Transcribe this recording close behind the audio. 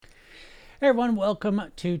Hey everyone, welcome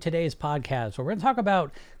to today's podcast where we're going to talk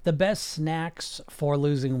about the best snacks for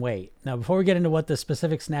losing weight. Now, before we get into what the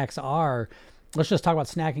specific snacks are, let's just talk about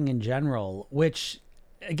snacking in general, which,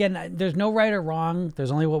 again, there's no right or wrong. There's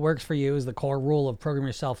only what works for you is the core rule of program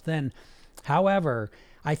yourself thin. However,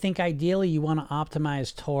 I think ideally you want to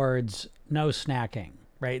optimize towards no snacking,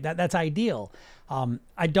 right? That's ideal.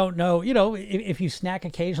 I don't know, if you snack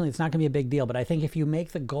occasionally, it's not going to be a big deal. But I think if you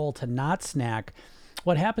make the goal to not snack,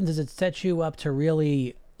 what happens is it sets you up to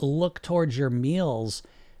really look towards your meals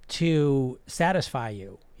to satisfy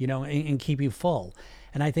you, and keep you full.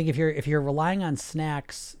 And I think if you're relying on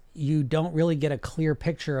snacks, you don't really get a clear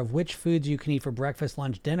picture of which foods you can eat for breakfast,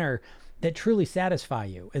 lunch, dinner that truly satisfy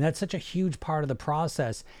you. And that's such a huge part of the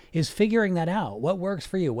process, is figuring that out. What works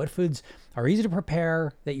for you? What foods are easy to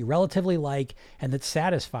prepare, that you relatively like, and that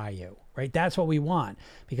satisfy you, right? That's what we want,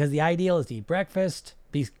 because the ideal is to eat breakfast,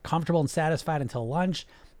 be comfortable and satisfied until lunch,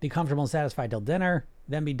 be comfortable and satisfied till dinner,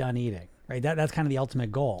 then be done eating, right? That's kind of the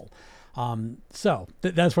ultimate goal. So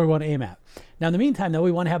that's where we want to aim at. Now, in the meantime, though,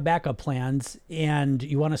 we want to have backup plans, and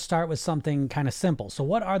you want to start with something kind of simple. So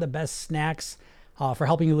what are the best snacks for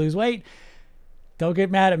helping you lose weight? Don't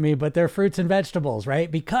get mad at me, but they're fruits and vegetables,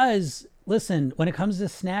 right? Because listen, when it comes to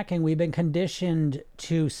snacking, we've been conditioned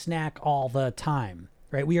to snack all the time,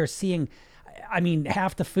 right? We are seeing,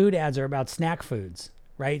 half the food ads are about snack foods,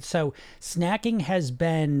 right? So snacking has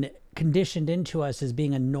been conditioned into us as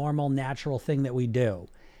being a normal, natural thing that we do.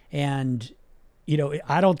 And,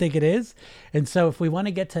 I don't think it is. And so if we want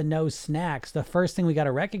to get to no snacks, the first thing we got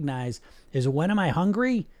to recognize is, when am I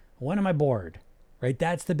hungry? When am I bored? Right?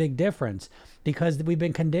 That's the big difference, because we've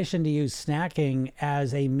been conditioned to use snacking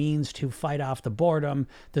as a means to fight off the boredom,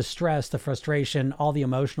 the stress, the frustration, all the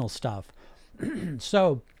emotional stuff.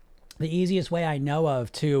 So the easiest way I know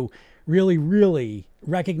of to really, really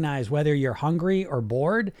recognize whether you're hungry or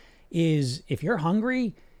bored is, if you're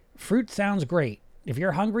hungry, fruit sounds great. If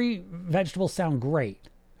you're hungry, vegetables sound great.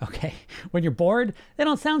 Okay. When you're bored, they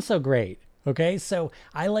don't sound so great. Okay. So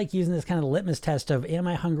I like using this kind of litmus test of, am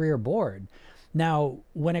I hungry or bored? Now,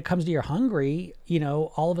 when it comes to your hungry,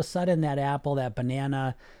 all of a sudden that apple, that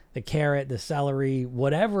banana, the carrot, the celery,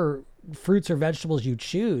 whatever fruits or vegetables you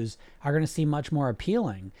choose are going to seem much more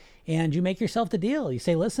appealing. And you make yourself the deal. You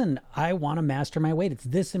say, listen, I want to master my weight. It's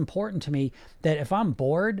this important to me that if I'm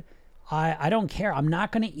bored, I don't care. I'm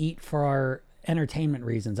not going to eat for entertainment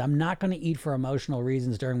reasons. I'm not going to eat for emotional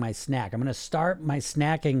reasons during my snack. I'm going to start my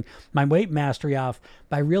snacking, my weight mastery off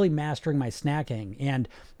by really mastering my snacking. And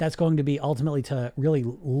that's going to be ultimately to really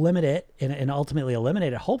limit it and ultimately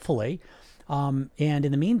eliminate it, hopefully. And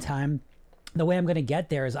in the meantime, the way I'm going to get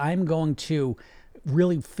there is I'm going to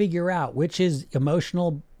really figure out which is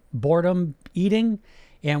emotional boredom eating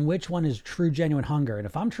and which one is true, genuine hunger. And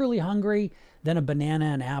if I'm truly hungry, then a banana,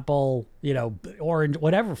 an apple, orange,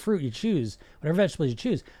 whatever fruit you choose, whatever vegetables you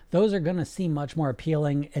choose, those are going to seem much more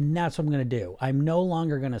appealing. And that's what I'm going to do. I'm no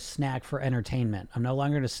longer going to snack for entertainment. I'm no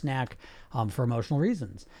longer going to snack for emotional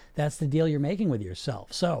reasons. That's the deal you're making with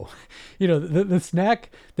yourself. So, the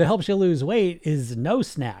snack that helps you lose weight is no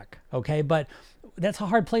snack. Okay. But that's a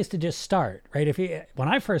hard place to just start, right? When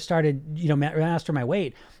I first started, master my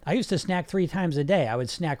weight, I used to snack 3 times a day. I would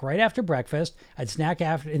snack right after breakfast. I'd snack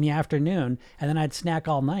in the afternoon, and then I'd snack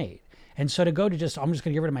all night. And so to go to I'm just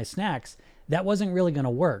going to get rid of my snacks, that wasn't really going to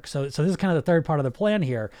work. So this is kind of the third part of the plan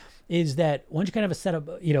here, is that once you kind of have a setup,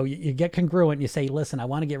 you get congruent and you say, listen, I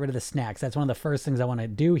want to get rid of the snacks. That's one of the first things I want to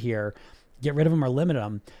do here. Get rid of them or limit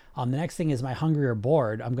them. The next thing is, my hungry or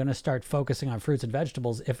bored. I'm going to start focusing on fruits and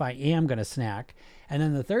vegetables if I am going to snack. And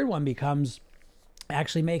then the third one becomes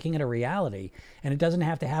actually making it a reality. And it doesn't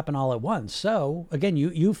have to happen all at once. So again,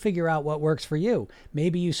 you figure out what works for you.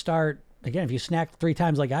 Maybe you start, again, if you snack 3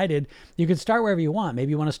 times like I did, you can start wherever you want. Maybe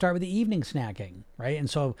you want to start with the evening snacking, right? And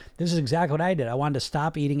so this is exactly what I did. I wanted to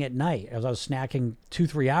stop eating at night, as I was snacking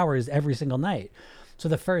 2-3 hours every single night. So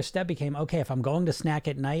the first step became, okay, if I'm going to snack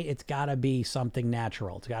at night, it's got to be something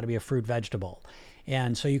natural. It's got to be a fruit, vegetable.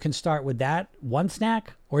 And so you can start with that one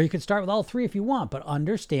snack, or you can start with all 3 if you want. But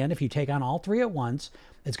understand, if you take on all 3 at once,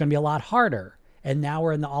 it's going to be a lot harder. And now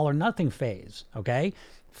we're in the all or nothing phase, okay?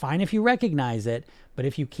 Fine if you recognize it, but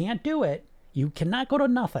if you can't do it, you cannot go to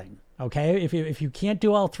nothing, okay? If you can't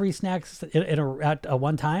do all 3 snacks at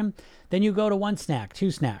one time, then you go to 1 snack, 2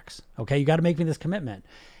 snacks, Okay, you got to make me this commitment.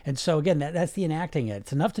 And so again, that's the enacting it.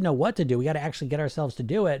 It's enough to know what to do. We got to actually get ourselves to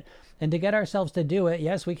do it. And to get ourselves to do it,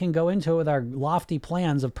 yes, we can go into it with our lofty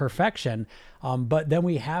plans of perfection, but then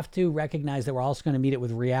we have to recognize that we're also going to meet it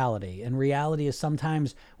with reality. And reality is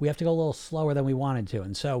sometimes we have to go a little slower than we wanted to.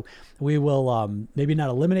 And so we will maybe not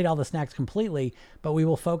eliminate all the snacks completely, but we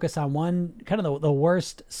will focus on one kind of the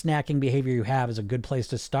worst snacking behavior you have is a good place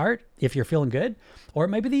to start if you're feeling good, or it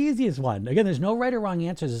might be the easiest one. Again, there's no right or wrong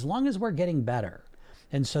answers as long as we're getting better.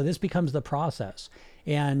 And so this becomes the process.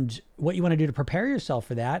 And what you want to do to prepare yourself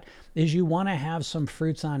for that is you want to have some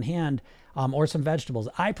fruits on hand or some vegetables.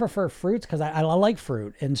 I prefer fruits because I like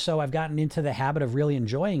fruit. And so I've gotten into the habit of really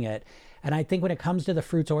enjoying it. And I think when it comes to the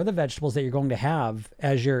fruits or the vegetables that you're going to have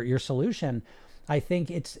as your solution, I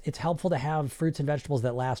think it's helpful to have fruits and vegetables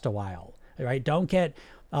that last a while, right? Don't get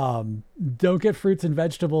fruits and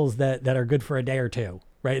vegetables that are good for a day or two,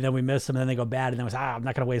 right? And then we miss them and then they go bad and then I'm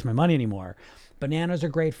not going to waste my money anymore. Bananas are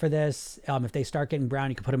great for this. If they start getting brown,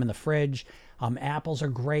 you can put them in the fridge. Apples are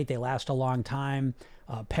great. They last a long time.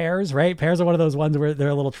 Pears, right? Pears are one of those ones where they're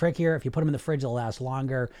a little trickier. If you put them in the fridge, they'll last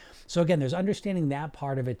longer. So again, there's understanding that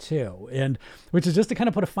part of it too. And which is just to kind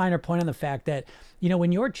of put a finer point on the fact that,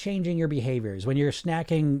 when you're changing your behaviors, when you're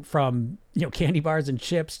snacking from, candy bars and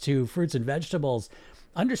chips to fruits and vegetables,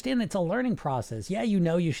 understand it's a learning process. Yeah,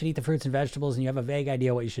 you should eat the fruits and vegetables and you have a vague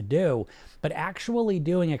idea what you should do, but actually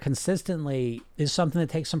doing it consistently is something that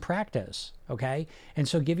takes some practice, okay? And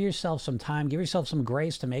so give yourself some time, give yourself some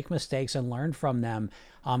grace to make mistakes and learn from them,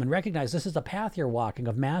 and recognize this is a path you're walking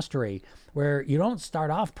of mastery where you don't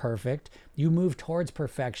start off perfect, you move towards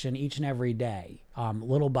perfection each and every day,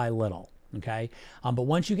 little by little, okay? But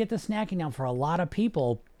once you get the snacking down, for a lot of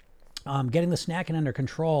people, getting the snacking under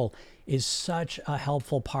control is such a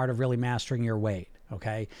helpful part of really mastering your weight.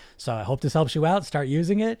 Okay. So I hope this helps you out. Start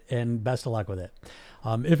using it and best of luck with it.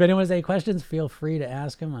 If anyone has any questions, feel free to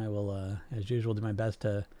ask them. I will, as usual, do my best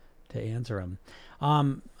to answer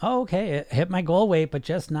them. Okay. Hit my goal weight, but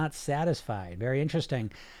just not satisfied. Very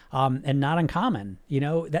interesting. And not uncommon,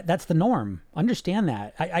 that's the norm. Understand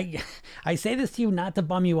that. I say this to you, not to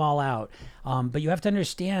bum you all out. But you have to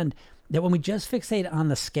understand that when we just fixate on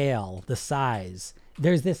the scale, the size,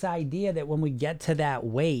 there's this idea that when we get to that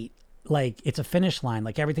weight, like it's a finish line,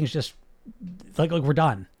 like everything's just like we're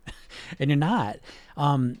done. And you're not.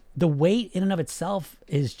 The weight in and of itself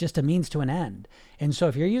is just a means to an end. And so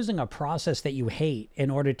if you're using a process that you hate in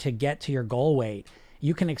order to get to your goal weight,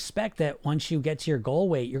 you can expect that once you get to your goal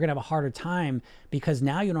weight, you're going to have a harder time because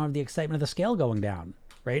now you don't have the excitement of the scale going down.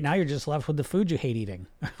 Right now, you're just left with the food you hate eating,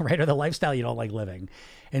 right? Or the lifestyle you don't like living.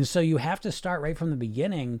 And so you have to start right from the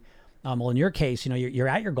beginning. Well, in your case, you're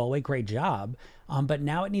at your goal weight, great job. But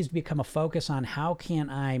now it needs to become a focus on how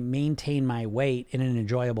can I maintain my weight in an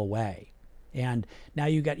enjoyable way. And now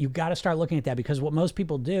you got to start looking at that, because what most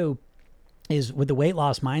people do is with the weight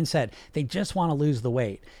loss mindset, they just want to lose the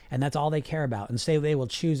weight and that's all they care about. And say they will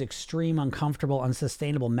choose extreme, uncomfortable,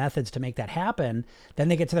 unsustainable methods to make that happen. Then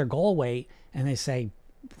they get to their goal weight and they say,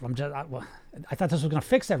 I thought this was going to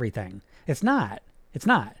fix everything. It's not.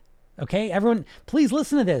 Okay. Everyone, please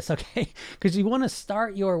listen to this. Okay. Because you want to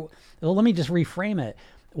start let me just reframe it.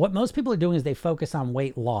 What most people are doing is they focus on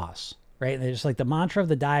weight loss, right? And they're just like the mantra of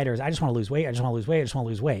the dieter is, I just want to lose weight. I just want to lose weight. I just want to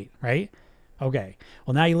lose weight. Right. Okay.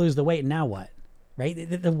 Well, now you lose the weight and now what? Right.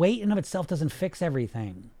 The weight in of itself doesn't fix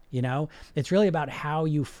everything. It's really about how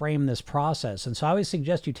you frame this process. And so I always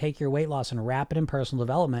suggest you take your weight loss and wrap it in personal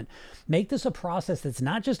development. Make this a process that's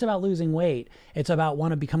not just about losing weight. It's about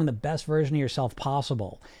becoming the best version of yourself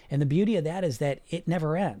possible. And the beauty of that is that it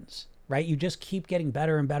never ends, right? You just keep getting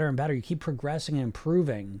better and better and better. You keep progressing and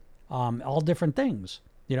improving all different things,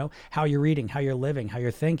 how you're eating, how you're living, how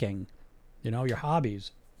you're thinking, your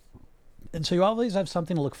hobbies. And so you always have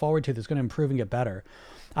something to look forward to that's going to improve and get better.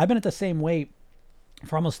 I've been at the same weight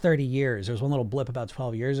for almost 30 years. There was one little blip about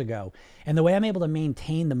 12 years ago. And the way I'm able to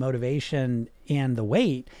maintain the motivation and the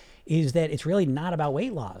weight is that it's really not about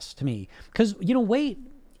weight loss to me. Because, weight,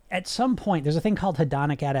 at some point, there's a thing called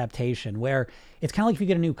hedonic adaptation where it's kind of like if you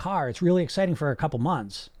get a new car, it's really exciting for a couple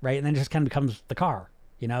months, right? And then it just kind of becomes the car,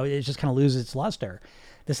 it just kind of loses its luster.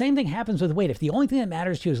 The same thing happens with weight. If the only thing that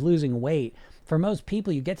matters to you is losing weight, for most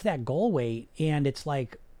people, you get to that goal weight and it's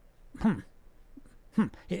like,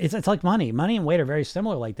 It's like money and weight are very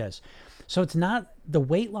similar like this. So it's not, the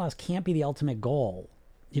weight loss can't be the ultimate goal.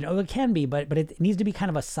 It can be, but it needs to be kind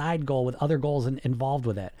of a side goal with other goals involved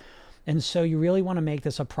with it. And so you really want to make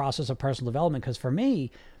this a process of personal development. Because for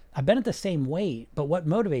me, I've been at the same weight, but what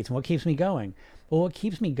motivates and what keeps me going? Well, what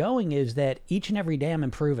keeps me going is that each and every day I'm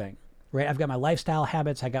improving. right? I've got my lifestyle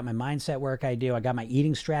habits. I got my mindset work I do. I got my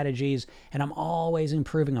eating strategies, and I'm always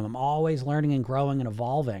improving them. I'm always learning and growing and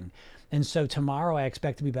evolving. And so tomorrow I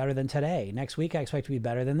expect to be better than today. Next week I expect to be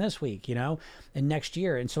better than this week, and next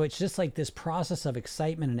year. And so it's just like this process of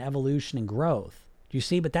excitement and evolution and growth. Do you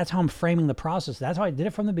see? But that's how I'm framing the process. That's how I did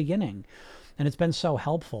it from the beginning. And it's been so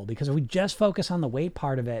helpful because if we just focus on the weight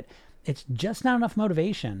part of it, it's just not enough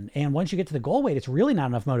motivation. And once you get to the goal weight, it's really not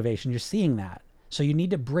enough motivation. You're seeing that. So you need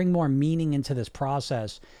to bring more meaning into this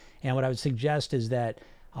process. And what I would suggest is that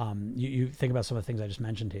you think about some of the things I just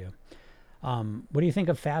mentioned to you. What do you think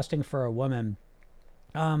of fasting for a woman?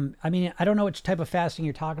 I mean, I don't know which type of fasting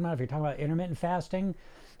you're talking about. If you're talking about intermittent fasting,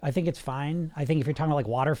 I think it's fine. I think if you're talking about like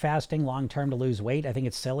water fasting long-term to lose weight, I think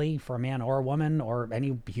it's silly for a man or a woman or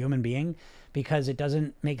any human being because it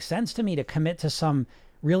doesn't make sense to me to commit to some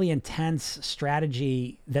really intense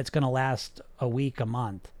strategy that's going to last a week, a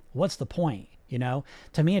month. What's the point?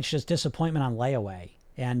 To me, it's just disappointment on layaway.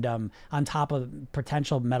 And on top of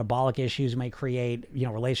potential metabolic issues you may create,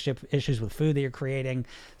 relationship issues with food that you're creating,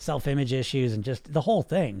 self-image issues, and just the whole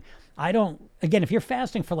thing. Again, if you're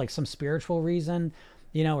fasting for like some spiritual reason,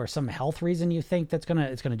 or some health reason you think it's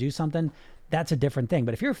gonna do something, that's a different thing.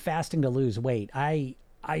 But if you're fasting to lose weight,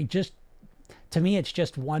 to me, it's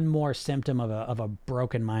just one more symptom of a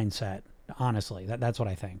broken mindset. Honestly, that's what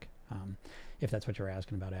I think. If that's what you're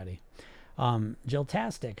asking about, Eddie.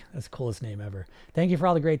 Jill-tastic, that's the coolest name ever. Thank you for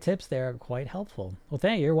all the great tips. They're quite helpful.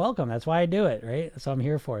 Well, you're welcome. That's why I do it, right? That's what I'm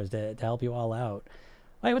here for, is to help you all out.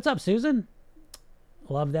 Hey, what's up, Susan?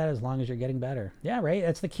 Love that, as long as you're getting better. Yeah, right?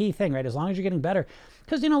 That's the key thing, right? As long as you're getting better.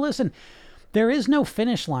 Because, listen, there is no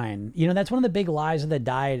finish line. That's one of the big lies of the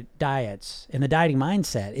diets and the dieting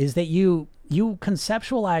mindset is that you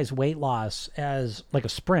conceptualize weight loss as like a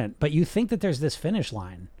sprint, but you think that there's this finish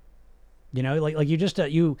line. Like you just,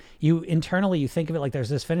 you internally, you think of it like there's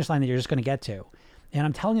this finish line that you're just going to get to. And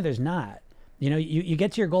I'm telling you, there's not. You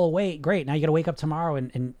get to your goal weight, great. Now you got to wake up tomorrow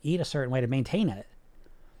and eat a certain way to maintain it.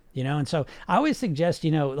 And so I always suggest,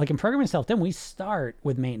 like in Programming Self-Dim, we start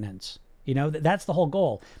with maintenance. That's the whole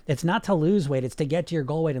goal. It's not to lose weight. It's to get to your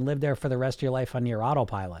goal weight and live there for the rest of your life on your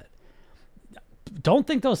autopilot. Don't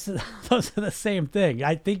think those are the same thing.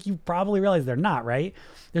 I think you probably realize they're not, right?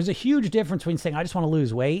 There's a huge difference between saying, I just want to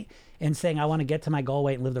lose weight and saying, I want to get to my goal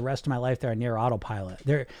weight and live the rest of my life there on near autopilot.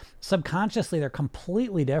 They're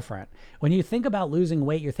completely different. When you think about losing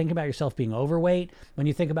weight, you're thinking about yourself being overweight. When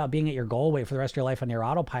you think about being at your goal weight for the rest of your life on your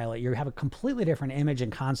autopilot, you have a completely different image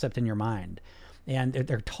and concept in your mind. And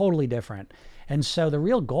they're totally different. And so the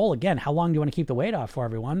real goal, again, how long do you want to keep the weight off for,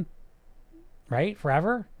 everyone? Right?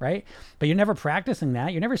 Forever, right? But you're never practicing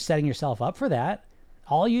that. You're never setting yourself up for that.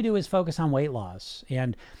 All you do is focus on weight loss.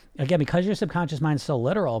 And again, because your subconscious mind's so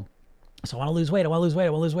literal, so I want to lose weight, I want to lose weight, I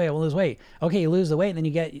want to lose weight, I want to lose weight. Okay, you lose the weight, and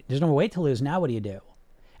then there's no more weight to lose. Now what do you do?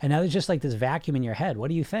 And now there's just like this vacuum in your head. What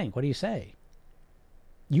do you think? What do you say?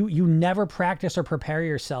 You never practice or prepare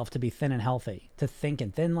yourself to be thin and healthy, to think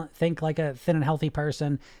like a thin and healthy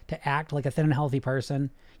person, to act like a thin and healthy person.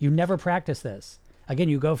 You never practice this. Again,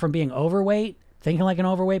 you go from being overweight, thinking like an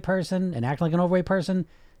overweight person and acting like an overweight person,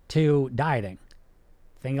 to dieting.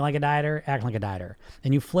 Thinking like a dieter, acting like a dieter.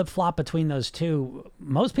 And you flip-flop between those two.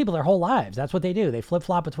 Most people, their whole lives, that's what they do. They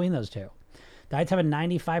flip-flop between those two. Diets have a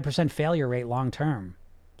 95% failure rate long-term.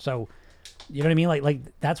 So, you know what I mean? Like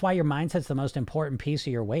that's why your mindset's the most important piece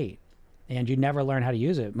of your weight. And you never learn how to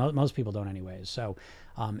use it. Most people don't anyways. So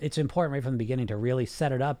it's important right from the beginning to really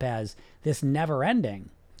set it up as this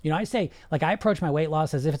never-ending. I say, like, I approach my weight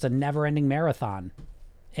loss as if it's a never-ending marathon.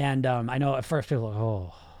 And I know at first people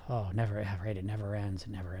are like, never, right? It never ends. It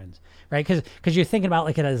never ends, right? Because you're thinking about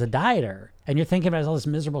like it as a dieter, and you're thinking about all this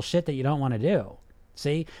miserable shit that you don't want to do.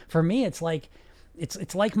 See, for me, it's like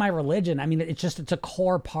my religion. I mean, it's a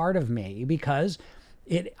core part of me because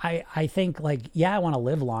I think like, yeah, I want to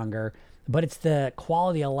live longer, but it's the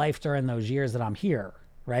quality of life during those years that I'm here.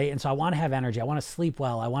 Right. And so I want to have energy. I want to sleep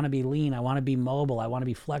well. I want to be lean. I want to be mobile. I want to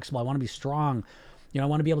be flexible. I want to be strong. I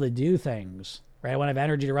want to be able to do things. Right. I want to have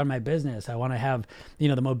energy to run my business. I want to have,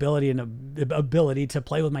 the mobility and the ability to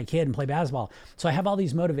play with my kid and play basketball. So I have all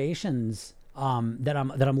these motivations that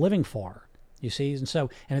I'm living for, you see.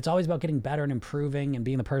 And it's always about getting better and improving and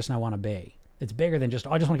being the person I want to be. It's bigger than just,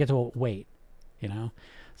 I just want to get to a weight, So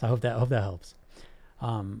I hope that helps.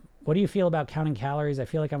 What do you feel about counting calories? I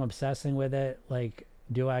feel like I'm obsessing with it. Like,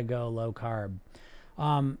 do I go low carb?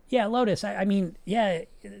 Yeah, Lotus. I mean, yeah,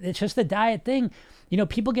 it's just the diet thing.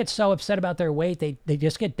 People get so upset about their weight. They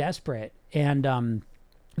just get desperate and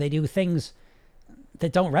they do things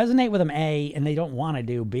that don't resonate with them, A, and they don't want to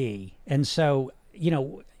do, B. And so,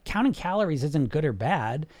 counting calories isn't good or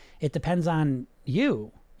bad. It depends on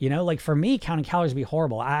you. Like for me, counting calories would be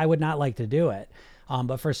horrible. I would not like to do it.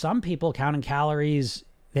 But for some people, counting calories,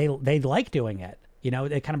 they like doing it.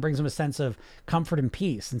 It kind of brings them a sense of comfort and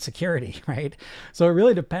peace and security, right? So it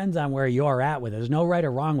really depends on where you're at with it. There's no right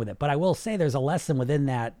or wrong with it. But I will say there's a lesson within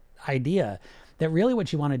that idea that really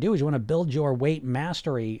what you want to do is you want to build your weight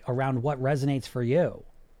mastery around what resonates for you,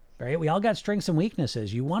 right? We all got strengths and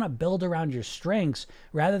weaknesses. You want to build around your strengths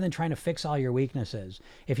rather than trying to fix all your weaknesses.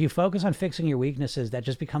 If you focus on fixing your weaknesses, that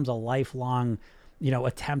just becomes a lifelong,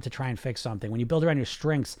 attempt to try and fix something. When you build around your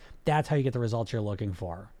strengths, that's how you get the results you're looking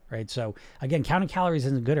for. Right. So again, counting calories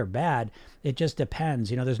isn't good or bad. It just depends.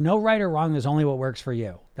 There's no right or wrong. There's only what works for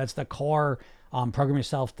you. That's the core program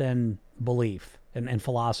yourself thin belief and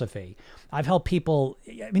philosophy. I've helped people.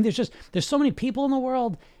 I mean, there's so many people in the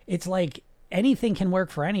world. It's like anything can work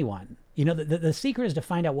for anyone. The secret is to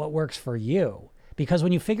find out what works for you, because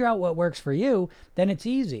when you figure out what works for you, then it's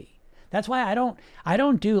easy. That's why I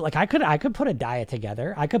don't do, like, I could put a diet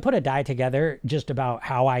together. I could put a diet together just about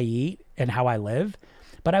how I eat and how I live.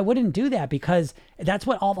 But I wouldn't do that because that's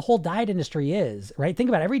what the whole diet industry is, right? Think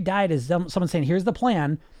about it. Every diet is someone saying, here's the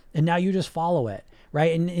plan, and now you just follow it,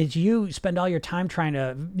 right? And it's you spend all your time trying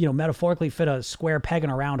to, metaphorically fit a square peg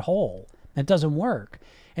in a round hole. It doesn't work.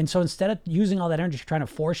 And so instead of using all that energy trying to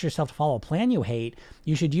force yourself to follow a plan you hate,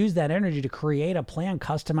 you should use that energy to create a plan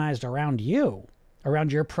customized around you,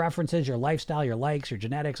 around your preferences, your lifestyle, your likes, your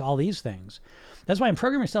genetics, all these things. That's why in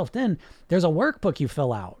Program Yourself Thin, there's a workbook you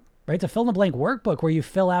fill out. Right? It's a fill in the blank workbook where you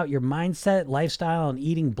fill out your mindset, lifestyle, and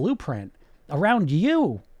eating blueprint around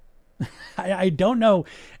you. I don't know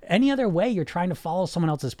any other way you're trying to follow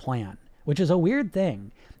someone else's plan, which is a weird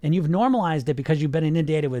thing. And you've normalized it because you've been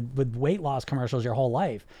inundated with weight loss commercials your whole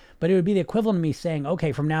life. But it would be the equivalent of me saying,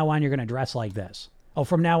 okay, from now on, you're going to dress like this. Oh,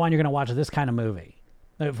 from now on, you're going to watch this kind of movie.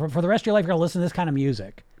 For the rest of your life, you're going to listen to this kind of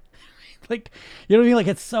music. Like, you know what I mean? Like,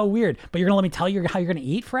 it's so weird. But you're going to let me tell you how you're going to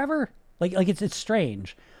eat forever? Like it's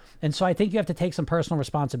strange. And so I think you have to take some personal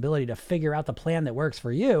responsibility to figure out the plan that works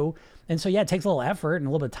for you. And so, yeah, it takes a little effort and a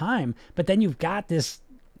little bit of time, but then you've got this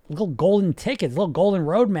little golden ticket, this little golden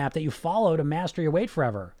roadmap that you follow to master your weight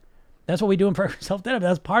forever. That's what we do in Program Yourself Thin.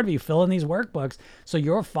 That's part of it. You fill in these workbooks so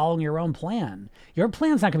you're following your own plan. Your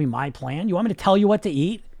plan's not going to be my plan. You want me to tell you what to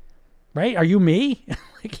eat? Right? Are you me?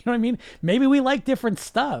 Like, you know what I mean? Maybe we like different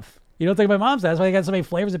stuff. You don't think my mom said that's why they got so many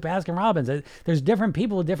flavors at Baskin Robbins. There's different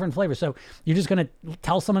people with different flavors. So you're just going to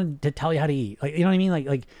tell someone to tell you how to eat. Like, you know what I mean?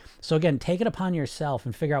 Like, so again, take it upon yourself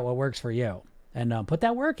and figure out what works for you and put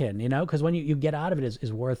that work in, because when you get out of it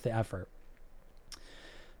is worth the effort.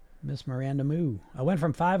 Miss Miranda Moo. I went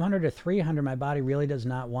from 500 to 300. My body really does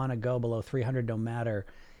not want to go below 300 no matter.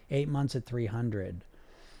 8 months at 300.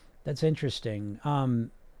 That's interesting.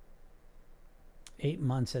 8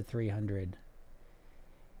 months at 300.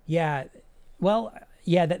 Yeah, well,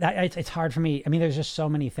 yeah, it's hard for me. I mean, there's just so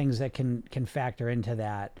many things that can factor into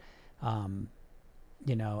that. I'd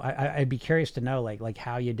be curious to know like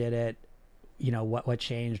how you did it, what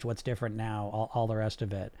changed, what's different now, all the rest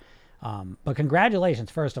of it. But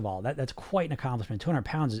congratulations, first of all, that's quite an accomplishment. 200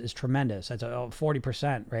 pounds is tremendous. That's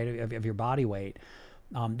 40%, right, of your body weight.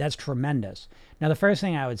 That's tremendous. Now, the first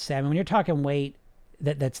thing I would say, I mean, when you're talking weight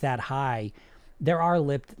that's that high, there are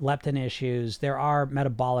leptin issues, there are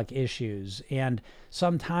metabolic issues. And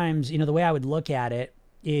sometimes, the way I would look at it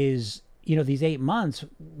is, these 8 months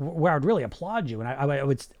where I would really applaud you. And I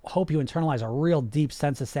would hope you internalize a real deep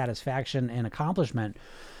sense of satisfaction and accomplishment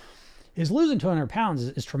is losing 200 pounds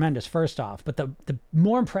is tremendous, first off. But the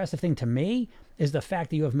more impressive thing to me is the fact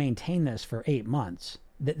that you have maintained this for 8 months.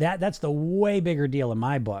 That's the way bigger deal in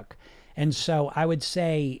my book. And so I would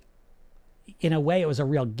say, in a way, it was a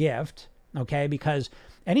real gift. Okay, because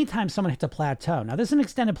anytime someone hits a plateau, now this is an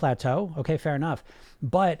extended plateau, okay, fair enough,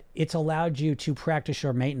 but it's allowed you to practice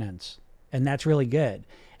your maintenance, and that's really good.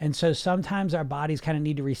 And so sometimes our bodies kind of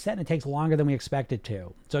need to reset, and it takes longer than we expect it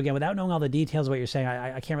to. So again, without knowing all the details of what you're saying,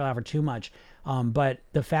 I can't really offer too much, but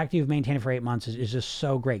the fact you've maintained it for 8 months is just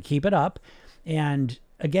so great. Keep it up, and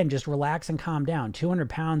again, just relax and calm down. 200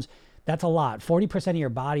 pounds, that's a lot. 40% of your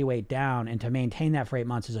body weight down, and to maintain that for 8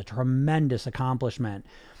 months is a tremendous accomplishment.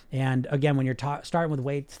 And again, when you're starting with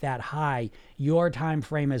weights that high, your time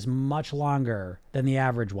frame is much longer than the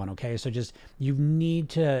average one. Okay, so just you need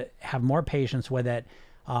to have more patience with it,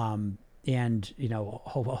 and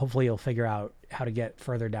hopefully you'll figure out how to get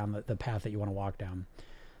further down the path that you want to walk down.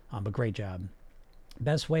 But great job.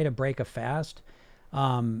 Best way to break a fast.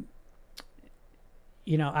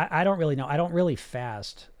 I don't really know. I don't really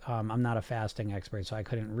fast. I'm not a fasting expert, so I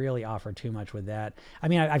couldn't really offer too much with that. I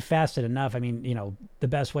mean, I fasted enough. I mean, the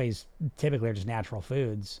best ways typically are just natural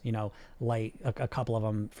foods, light, a couple of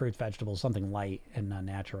them, fruits, vegetables, something light and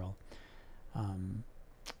natural. Um,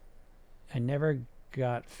 I never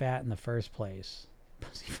got fat in the first place.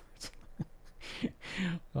 Pussy farts.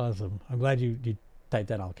 Awesome. I'm glad you typed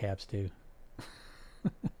that all caps too.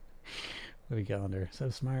 Movie calendar. So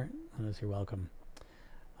smart. Unless you're welcome.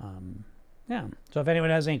 Yeah. So if anyone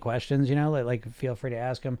has any questions, like feel free to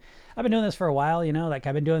ask them. I've been doing this for a while, like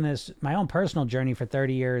I've been doing this, my own personal journey for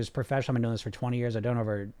 30 years. Professional, I've been doing this for 20 years. I've done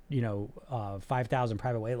over, 5,000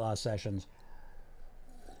 private weight loss sessions.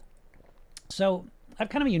 So I have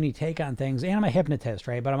kind of a unique take on things, and I'm a hypnotist,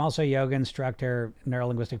 right? But I'm also a yoga instructor,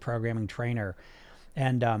 neuro-linguistic programming trainer.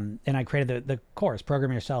 And I created the course,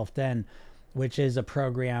 Program Yourself Then, which is a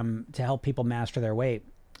program to help people master their weight.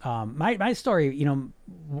 My story,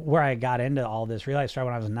 where I got into all this, really I started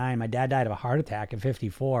when I was 9. My dad died of a heart attack at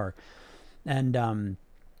 54. And,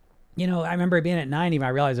 I remember being at 9, even I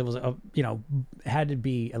realized it was, had to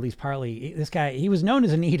be at least partly, this guy, he was known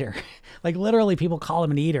as an eater. Like literally people call him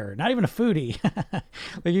an eater, not even a foodie.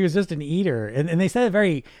 Like he was just an eater. And they said it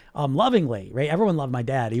very lovingly, right? Everyone loved my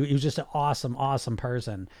dad. He was just an awesome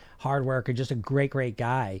person, hard worker, just a great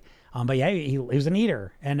guy. But yeah, he was an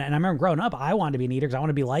eater. And I remember growing up, I wanted to be an eater because I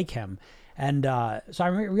wanted to be like him. And so I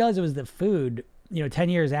realized it was the food. 10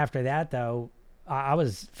 years after that, though, I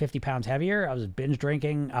was 50 pounds heavier. I was binge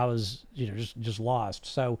drinking. I was, just lost.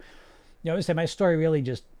 So, I would say my story really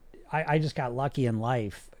I just got lucky in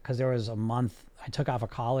life because there was a month I took off of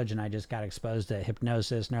college and I just got exposed to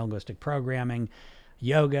hypnosis, neurolinguistic programming,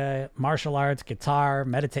 yoga, martial arts, guitar,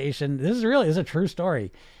 meditation. This is a true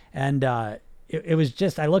story. And, it was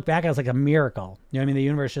just, I look back and it was like a miracle. The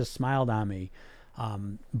universe just smiled on me.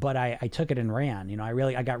 But I took it and ran.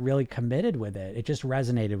 I got really committed with it. It just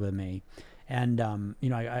resonated with me. And,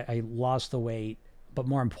 I lost the weight, but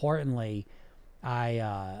more importantly,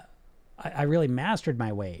 I really mastered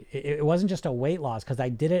my weight. It wasn't just a weight loss because I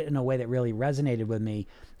did it in a way that really resonated with me.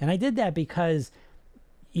 And I did that because,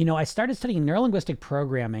 I started studying neurolinguistic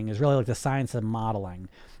programming is really like the science of modeling.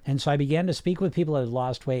 And so I began to speak with people that had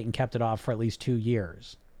lost weight and kept it off for at least 2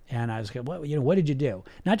 years. And I was like, what did you do?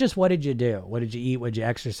 Not just what did you do? What did you eat? What did you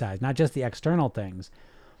exercise? Not just the external things.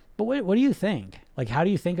 But what do you think? Like, how do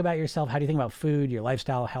you think about yourself? How do you think about food, your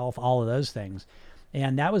lifestyle, health, all of those things?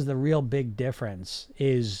 And that was the real big difference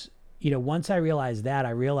is, once I realized that,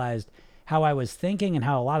 I realized how I was thinking and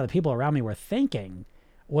how a lot of the people around me were thinking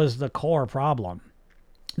was the core problem.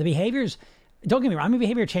 The behaviors, don't get me wrong,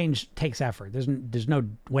 behavior change takes effort. There's no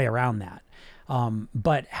way around that.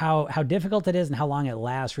 But how difficult it is and how long it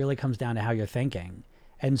lasts really comes down to how you're thinking.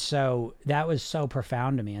 And so that was so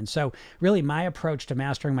profound to me. And so really my approach to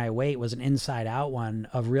mastering my weight was an inside out one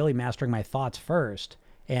of really mastering my thoughts first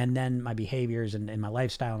and then my behaviors and my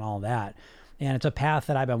lifestyle and all of that. And it's a path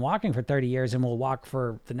that I've been walking for 30 years and will walk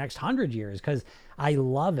for the next 100 years because I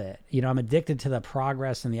love it. I'm addicted to the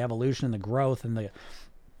progress and the evolution and the growth and the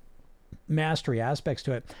mastery aspects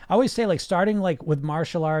to it. I always say starting with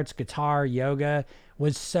martial arts, guitar, yoga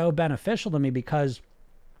was so beneficial to me because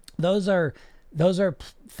those are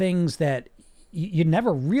things that you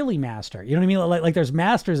never really master. You know what I mean? Like there's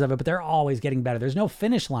masters of it, but they're always getting better. There's no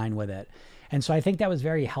finish line with it. And so I think that was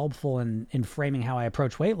very helpful in framing how I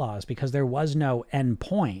approach weight loss because there was no end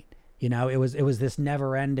point. It was this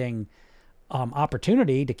never ending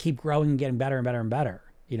opportunity to keep growing and getting better and better and better,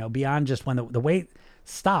 beyond just when the weight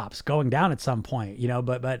stops going down at some point,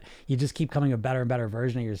 but you just keep coming a better and better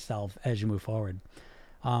version of yourself as you move forward.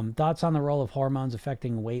 Thoughts on the role of hormones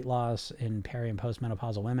affecting weight loss in peri and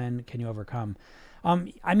postmenopausal women? Can you overcome?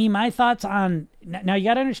 My thoughts on, now you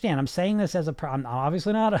got to understand, I'm saying this I'm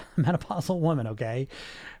obviously not a menopausal woman. Okay.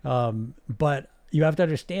 But you have to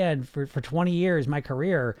understand for 20 years, my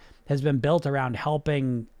career has been built around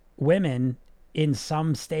helping women in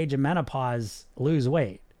some stage of menopause lose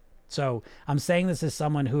weight. So I'm saying this as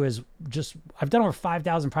someone who I've done over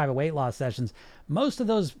 5,000 private weight loss sessions. Most of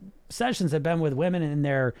those sessions have been with women in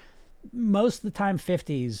their, most of the time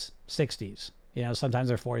 50s, 60s, sometimes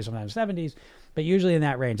they're 40s, sometimes 70s, but usually in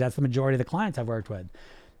that range. That's the majority of the clients I've worked with.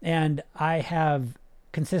 And I have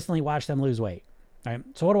consistently watched them lose weight. Right.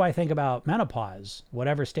 So what do I think about menopause,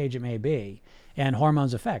 whatever stage it may be, and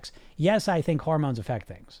hormones effects? Yes, I think hormones affect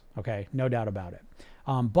things. Okay. No doubt about it.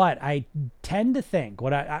 But I tend to think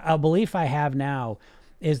a belief I have now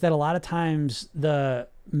is that a lot of times the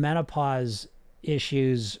menopause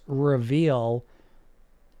issues reveal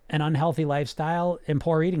an unhealthy lifestyle and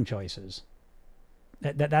poor eating choices.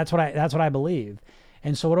 That's what I believe.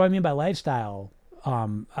 And so what do I mean by lifestyle?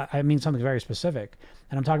 I mean something very specific,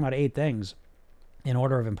 and I'm talking about 8 things in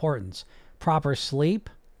order of importance: proper sleep,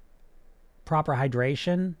 proper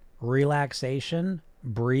hydration, relaxation,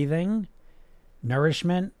 breathing,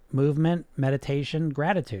 nourishment, movement, meditation,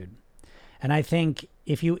 gratitude. And I think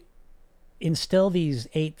if you instill these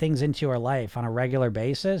 8 things into your life on a regular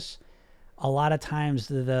basis, a lot of times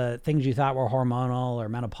the things you thought were hormonal or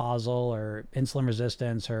menopausal or insulin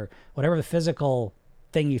resistance or whatever the physical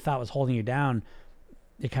thing you thought was holding you down,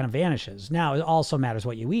 it kind of vanishes. Now, it also matters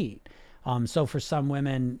what you eat. So for some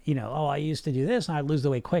women, I used to do this and I'd lose the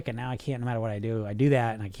weight quick, and now I can't, no matter what I do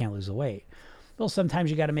that and I can't lose the weight. Well, sometimes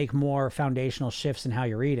you got to make more foundational shifts in how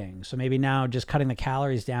you're eating. So maybe now just cutting the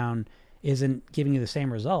calories down isn't giving you the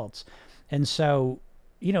same results. And so,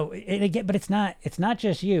 but it's not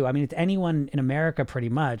just you. I mean, it's anyone in America pretty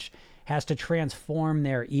much has to transform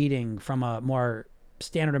their eating from a more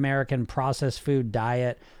standard American processed food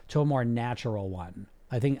diet to a more natural one.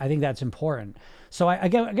 I think that's important. So I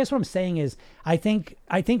guess what I'm saying is I think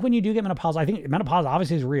when you do get menopause, I think menopause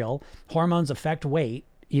obviously is real. Hormones affect weight,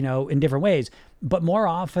 in different ways, but more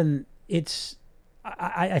often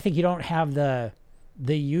I think you don't have the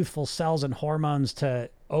youthful cells and hormones to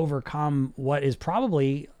overcome what is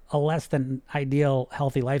probably a less than ideal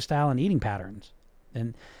healthy lifestyle and eating patterns.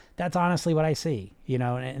 And that's honestly what I see,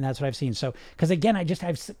 and that's what I've seen. So, because again, I've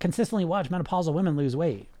consistently watched menopausal women lose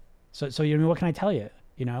weight. So what can I tell you?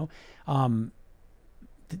 Do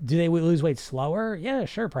they lose weight slower? Yeah,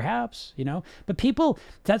 sure, perhaps, but people,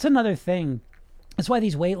 that's another thing. That's why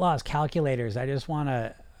these weight loss calculators, I just want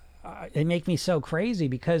to, they make me so crazy,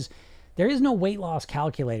 because there is no weight loss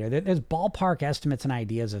calculator. There's ballpark estimates and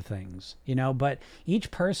ideas of things, but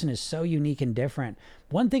each person is so unique and different.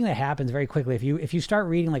 One thing that happens very quickly, if you start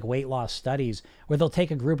reading like weight loss studies where they'll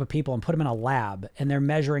take a group of people and put them in a lab and they're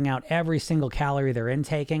measuring out every single calorie they're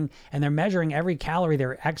intaking, and they're measuring every calorie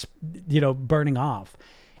they're burning off.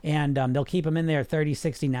 And they'll keep them in there 30,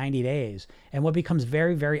 60, 90 days. And what becomes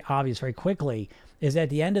very, very obvious very quickly is at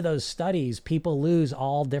the end of those studies, people lose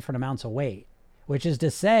all different amounts of weight, which is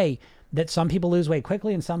to say that some people lose weight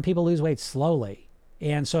quickly and some people lose weight slowly.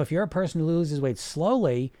 And so if you're a person who loses weight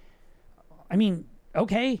slowly, I mean,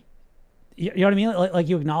 okay, you know what I mean? Like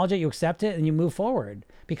you acknowledge it, you accept it, and you move forward,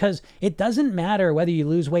 because it doesn't matter whether you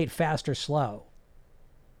lose weight fast or slow.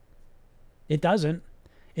 It doesn't.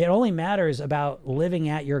 It only matters about living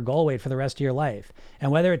at your goal weight for the rest of your life.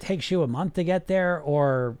 And whether it takes you a month to get there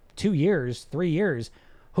or 2 years, 3 years,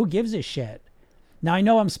 who gives a shit? Now, I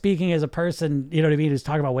know I'm speaking as a person, who's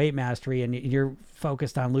talking about weight mastery, and you're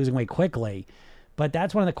focused on losing weight quickly. But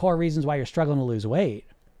that's one of the core reasons why you're struggling to lose weight,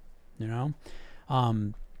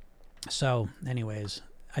 So anyways,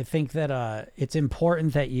 I think that it's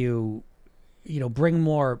important that you bring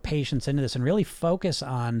more patience into this and really focus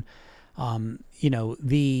on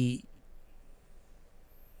the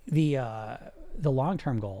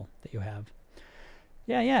long-term goal that you have.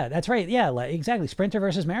 Yeah, that's right. Yeah, exactly. Sprinter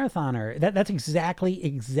versus marathoner. That's exactly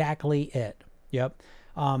it. Yep.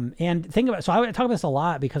 And think about, so I talk about this a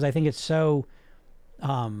lot because I think it's so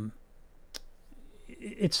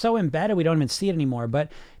embedded we don't even see it anymore.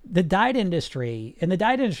 But the diet industry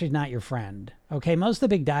is not your friend. Okay, most of the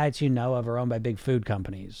big diets of are owned by big food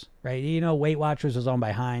companies, right? Weight Watchers was owned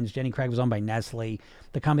by Heinz. Jenny Craig was owned by Nestle.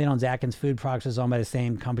 The company that owns Atkins Food Products is owned by the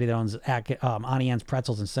same company that owns Auntie Anne's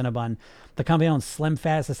Pretzels and Cinnabon. The company that owns Slim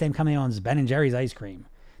Fast, the same company that owns Ben & Jerry's ice cream.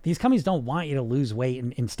 These companies don't want you to lose weight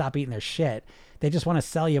and stop eating their shit. They just want to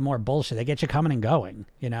sell you more bullshit. They get you coming and going,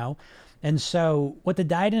 And so what the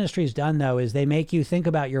diet industry has done, though, is they make you think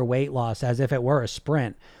about your weight loss as if it were a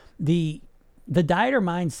sprint. The dieter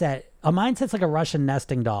mindset, a mindset's like a Russian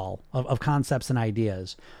nesting doll of concepts and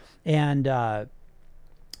ideas. And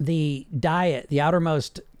the diet, the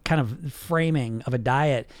outermost kind of framing of a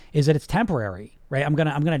diet is that it's temporary, right? I'm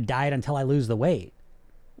gonna diet until I lose the weight.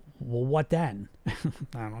 Well, what then?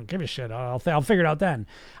 I don't give a shit. I'll figure it out then.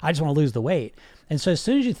 I just want to lose the weight. And so as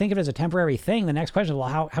soon as you think of it as a temporary thing, the next question is, well,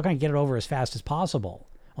 how can I get it over as fast as possible?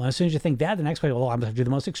 Well, as soon as you think that, the next question, well, I'm going to do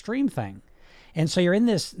the most extreme thing. And so you're in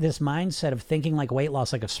this mindset of thinking like weight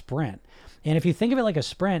loss like a sprint. And if you think of it like a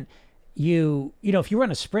sprint, if you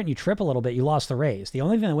run a sprint, you trip a little bit, you lost the race. The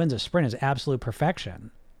only thing that wins a sprint is absolute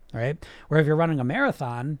perfection, right? Where if you're running a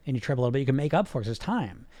marathon and you trip a little bit, you can make up for it because it's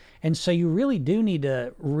time. And so you really do need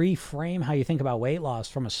to reframe how you think about weight loss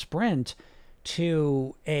from a sprint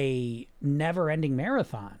to a never-ending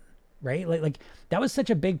marathon, right? Like that was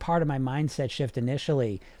such a big part of my mindset shift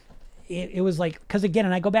initially. It was like, because again,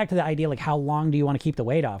 and I go back to the idea, like, how long do you want to keep the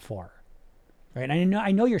weight off for, right? And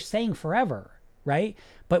I know you're saying forever, right?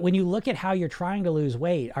 But when you look at how you're trying to lose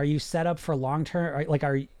weight, are you set up for long-term, like,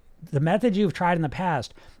 the methods you've tried in the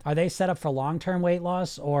past, are they set up for long-term weight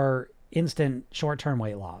loss or instant short-term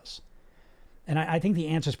weight loss? And I think the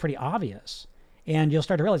answer is pretty obvious. And you'll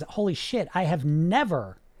start to realize, holy shit, I have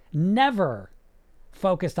never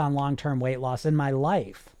focused on long-term weight loss in my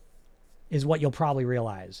life, is what you'll probably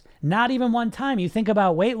realize. Not even one time. You think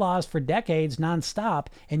about weight loss for decades nonstop,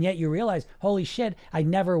 and yet you realize, holy shit, I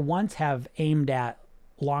never once have aimed at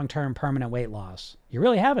long-term permanent weight loss. You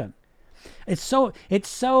really haven't. It's so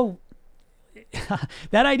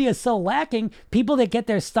that idea is so lacking. People that get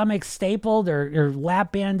their stomachs stapled or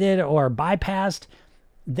lap banded or bypassed,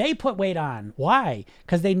 they put weight on. Why?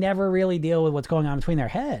 Because they never really deal with what's going on between their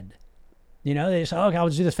head. You know, they just, okay, I'll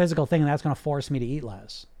just do this physical thing and that's going to force me to eat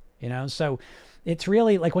less. You know, so it's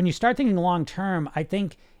really like when you start thinking long term, I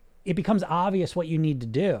think it becomes obvious what you need to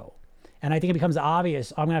do. And I think it becomes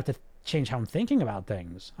obvious, I'm going to have to change how I'm thinking about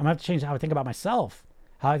things. I'm going to have to change how I think about myself,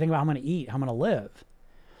 how I think about how I'm going to eat, how I'm going to live.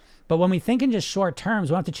 But when we think in just short terms,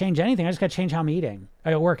 we don't have to change anything. I just got to change how I'm eating.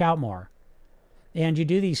 I got to work out more. And you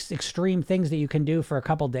do these extreme things that you can do for a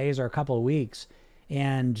couple of days or a couple of weeks,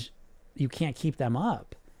 and you can't keep them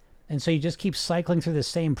up. And so you just keep cycling through the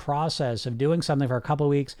same process of doing something for a couple of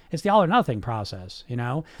weeks. It's the all or nothing process, you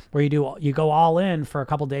know, where you go all in for a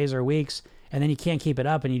couple of days or weeks, and then you can't keep it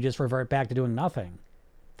up and you just revert back to doing nothing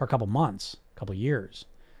for a couple of months, a couple of years.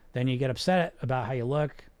 Then you get upset about how you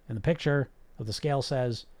look in the picture, what the scale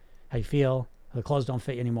says, how you feel, how the clothes don't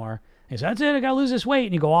fit you anymore. And you say, that's it, I got to lose this weight.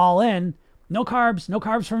 And you go all in, no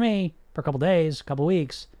carbs for me for a couple of days, a couple of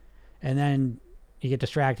weeks. And then you get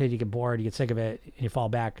distracted, you get bored, you get sick of it, and you fall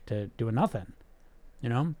back to doing nothing, you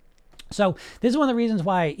know? So this is one of the reasons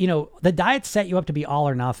why, you know, the diets set you up to be all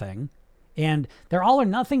or nothing. And they're all or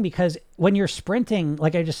nothing because when you're sprinting,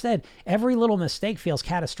 like I just said, every little mistake feels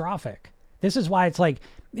catastrophic. This is why it's like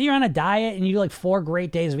you're on a diet and you do like 4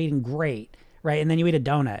 great days of eating great, right? And then you eat a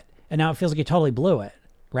donut and now it feels like you totally blew it,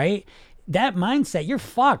 right? That mindset, you're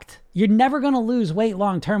fucked. You're never going to lose weight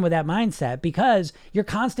long term with that mindset because you're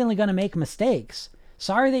constantly going to make mistakes.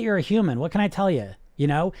 Sorry that you're a human. What can I tell you? You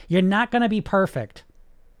know, you're not going to be perfect.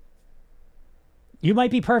 You might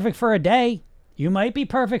be perfect for a day. You might be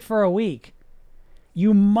perfect for a week.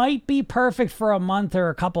 You might be perfect for a month or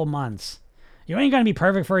a couple months. You ain't going to be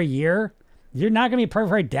perfect for a year. You're not going to be perfect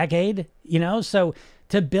for a decade, you know? So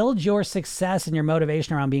to build your success and your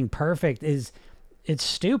motivation around being perfect it's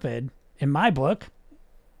stupid in my book.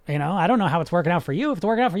 You know, I don't know how it's working out for you. If it's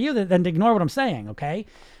working out for you, then ignore what I'm saying, okay?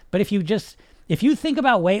 But if you think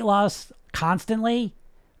about weight loss constantly,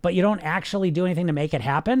 but you don't actually do anything to make it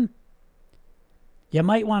happen, you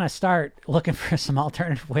might want to start looking for some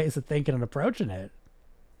alternative ways of thinking and approaching it,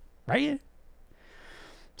 right?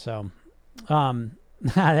 So,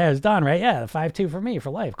 that was done, right? Yeah, the 5-2 for me for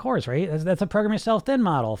life, of course, right? That's a program yourself thin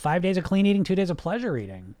model. 5 days of clean eating, 2 days of pleasure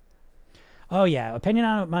eating. Oh yeah, opinion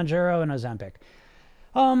on Mounjaro and Ozempic.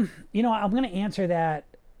 You know, I'm going to answer that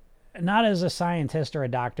not as a scientist or a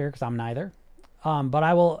doctor because I'm neither, but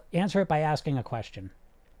I will answer it by asking a question,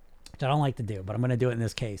 which I don't like to do, but I'm going to do it in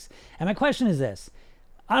this case. And my question is this: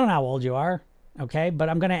 I don't know how old you are, okay, but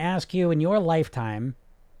I'm going to ask you in your lifetime,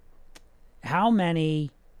 how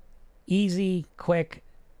many easy, quick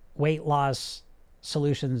weight loss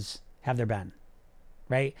solutions have there been,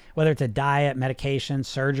 right? Whether it's a diet, medication,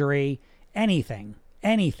 surgery, anything.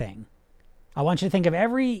 I want you to think of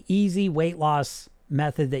every easy weight loss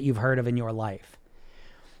method that you've heard of in your life.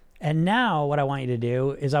 And now what I want you to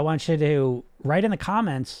do is I want you to write in the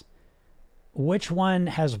comments which one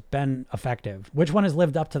has been effective, which one has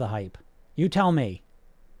lived up to the hype. You tell me,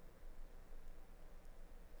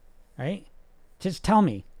 right? Just tell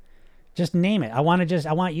me. Just name it. I want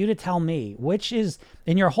you to tell me which is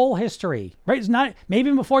in your whole history, right? It's not maybe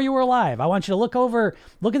even before you were alive. I want you to look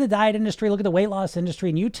at the diet industry, look at the weight loss industry,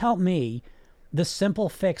 and you tell me the simple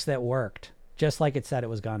fix that worked, just like it said it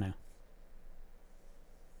was gonna.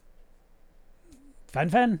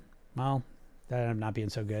 Fen? Well, that ended up not being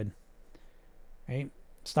so good, right?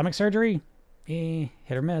 Stomach surgery, hit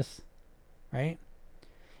or miss, right?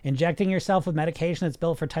 Injecting yourself with medication that's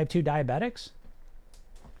built for type 2 diabetics.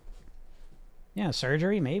 Yeah,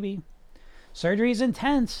 surgery, maybe. Surgery is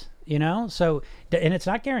intense, you know? So, and it's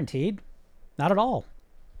not guaranteed. Not at all.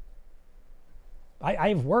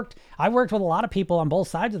 I've worked with a lot of people on both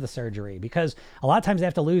sides of the surgery because a lot of times they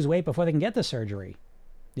have to lose weight before they can get the surgery.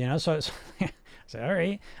 You know, so it's so, all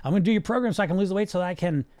right, I'm going to do your program so I can lose the weight so that I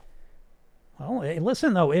can, well,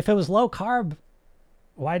 listen though, if it was low carb,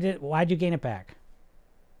 why'd you gain it back?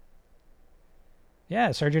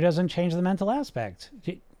 Yeah, surgery doesn't change the mental aspect.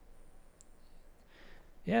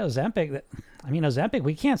 Yeah, Ozempic,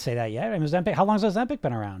 we can't say that yet. I mean, Ozempic, how long has Ozempic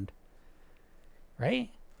been around?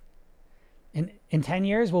 Right? In 10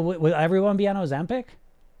 years, will everyone be on Ozempic?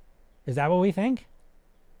 Is that what we think?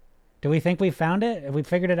 Do we think we found it? Have we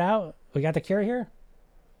figured it out? We got the cure here?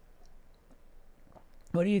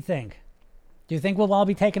 What do you think? Do you think we'll all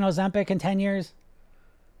be taking Ozempic in 10 years?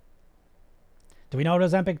 Do we know what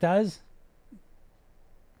Ozempic does?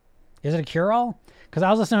 Is it a cure-all? Because I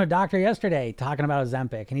was listening to a doctor yesterday talking about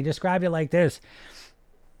Ozempic, and he described it like this.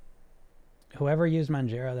 Whoever used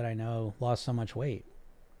Mounjaro that I know lost so much weight.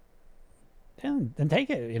 Then take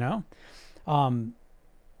it, you know?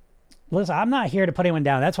 Listen, I'm not here to put anyone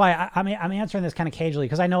down. That's why I'm answering this kind of cagely,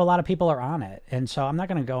 because I know a lot of people are on it. And so I'm not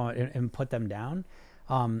going to go and put them down.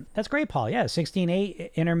 That's great, Paul. Yeah,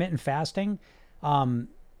 16-8 intermittent fasting. I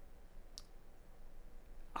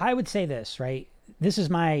would say this, right? This is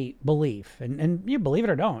my belief, and you believe it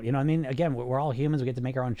or don't. You know what I mean? Again, we're all humans. We get to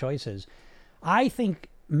make our own choices. I think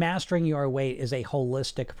mastering your weight is a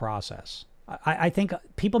holistic process. I think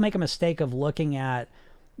people make a mistake of looking at.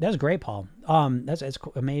 That's great, Paul. It's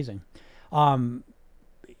amazing.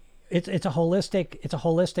 It's a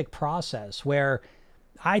holistic process where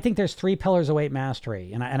I think there's 3 pillars of weight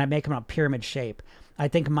mastery, and I make them a pyramid shape. I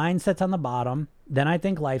think mindset's on the bottom, then I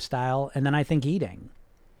think lifestyle, and then I think eating.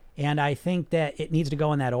 And I think that it needs to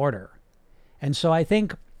go in that order. And so I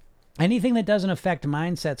think anything that doesn't affect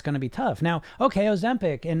mindset's going to be tough. Now, okay,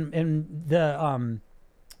 Ozempic and the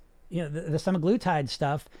the semaglutide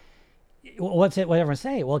stuff. What's it? What everyone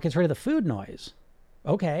say? Well, it gets rid of the food noise.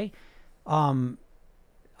 Okay,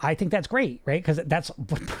 I think that's great, right? Because that's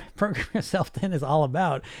what Program Yourself Thin is all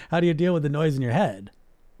about. How do you deal with the noise in your head,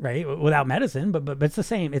 right? Without medicine, but it's the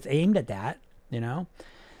same. It's aimed at that, you know.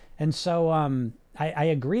 And so I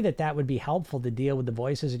agree that would be helpful to deal with the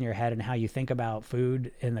voices in your head and how you think about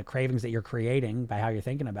food and the cravings that you're creating by how you're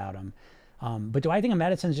thinking about them. But do I think a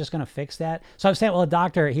medicine is just going to fix that? So I was saying, well, a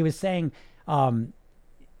doctor, he was saying, using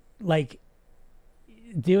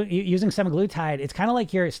semaglutide, it's kind of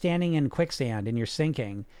like you're standing in quicksand and you're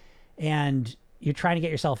sinking and you're trying to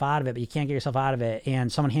get yourself out of it, but you can't get yourself out of it.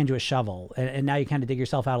 And someone hands you a shovel and now you kind of dig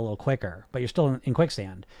yourself out a little quicker, but you're still in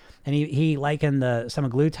quicksand. And he likened the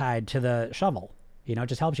semaglutide to the shovel, you know, it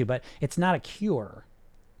just helps you, but it's not a cure.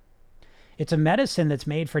 It's a medicine that's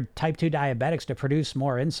made for type 2 diabetics to produce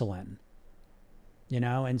more insulin, you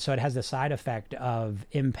know, and so it has the side effect of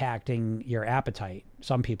impacting your appetite,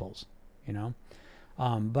 some people's, you know.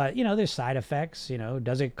 But, you know, there's side effects, you know.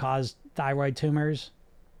 Does it cause thyroid tumors?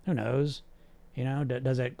 Who knows? You know,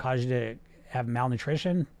 does it cause you to have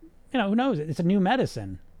malnutrition? You know, who knows? It's a new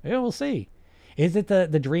medicine. Yeah, we'll see. Is it the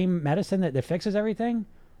dream medicine that fixes everything?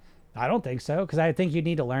 I don't think so, because I think you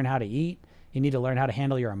need to learn how to eat. You need to learn how to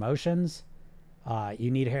handle your emotions. You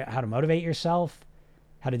need how to motivate yourself,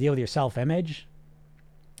 how to deal with your self-image.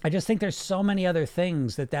 I just think there's so many other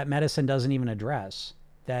things that medicine doesn't even address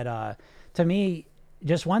that, to me,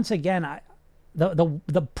 just once again,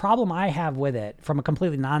 the problem I have with it from a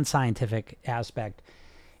completely non-scientific aspect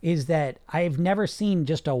is that I've never seen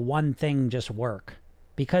just a one thing just work,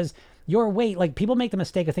 because your weight, like people make the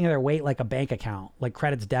mistake of thinking of their weight like a bank account, like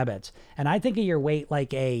credits, debits. And I think of your weight like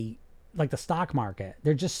the stock market.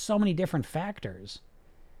 There's just so many different factors.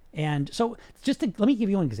 And so let me give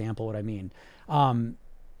you an example of what I mean. Now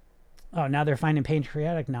they're finding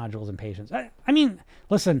pancreatic nodules in patients. I mean,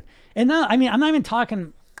 listen, I'm not even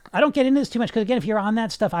talking, I don't get into this too much, because again, if you're on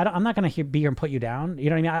that stuff, I'm not going to be here and put you down. You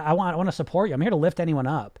know what I mean? I want to support you. I'm here to lift anyone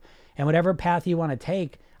up. And whatever path you want to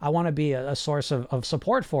take, I want to be a source of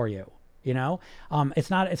support for you. You know,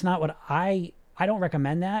 it's not what I don't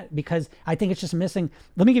recommend that, because I think it's just missing.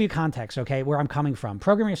 Let me give you context, okay, where I'm coming from.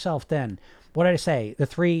 Program Yourself Thin. What did I say? The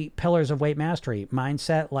 3 pillars of weight mastery: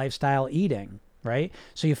 mindset, lifestyle, eating, right?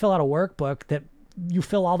 So you fill out a workbook that you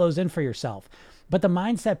fill all those in for yourself. But the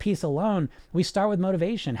mindset piece alone, we start with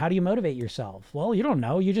motivation. How do you motivate yourself? Well, you don't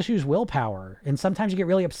know. You just use willpower. And sometimes you get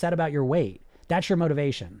really upset about your weight. That's your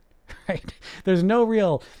motivation, right? There's no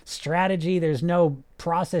real strategy. There's no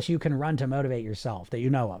process you can run to motivate yourself that you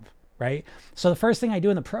know of, right? So the first thing I do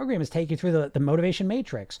in the program is take you through the motivation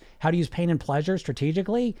matrix, how to use pain and pleasure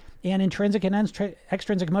strategically, and intrinsic and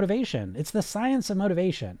extrinsic motivation. It's the science of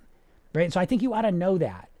motivation, right? And so I think you ought to know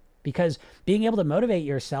that, because being able to motivate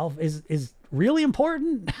yourself is really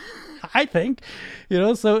important, I think, you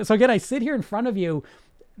know? So again, I sit here in front of you,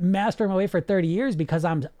 mastering my way for 30 years because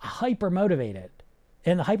I'm hyper motivated.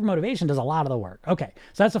 And the hyper motivation does a lot of the work. Okay,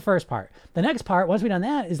 so that's the first part. The next part, once we've done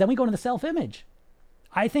that, is then we go into the self-image.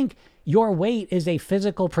 I think your weight is a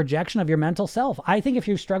physical projection of your mental self. I think if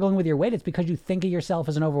you're struggling with your weight, it's because you think of yourself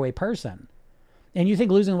as an overweight person. And you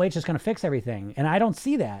think losing weight is just going to fix everything. And I don't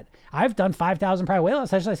see that. I've done 5,000 prior weight loss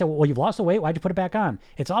sessions. I said, well, you've lost the weight. Why'd you put it back on?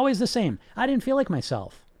 It's always the same. I didn't feel like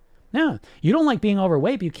myself. No, you don't like being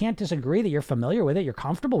overweight, but you can't disagree that you're familiar with it. You're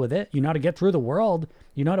comfortable with it. You know how to get through the world.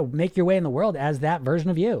 You know how to make your way in the world as that version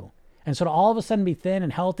of you. And so to all of a sudden be thin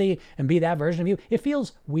and healthy and be that version of you, it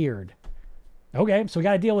feels weird. Okay, so we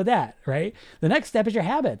got to deal with that, right? The next step is your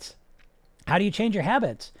habits. How do you change your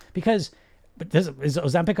habits? Because is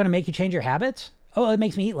Ozempic going to make you change your habits? Oh, it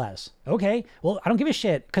makes me eat less. Okay, well, I don't give a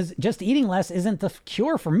shit because just eating less isn't the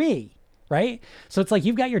cure for me. Right? So it's like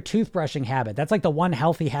you've got your toothbrushing habit. That's like the one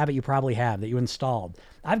healthy habit you probably have that you installed.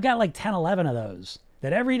 I've got like 10, 11 of those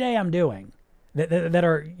that every day I'm doing that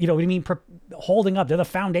are, you know, what do you mean, holding up. They're the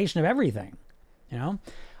foundation of everything, you know?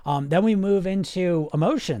 Then we move into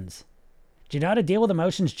emotions. Do you know how to deal with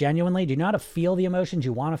emotions genuinely? Do you know how to feel the emotions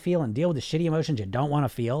you want to feel and deal with the shitty emotions you don't want to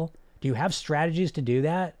feel? Do you have strategies to do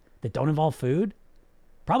that don't involve food?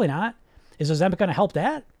 Probably not. Is Ozempic going to help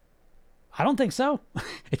that? I don't think so.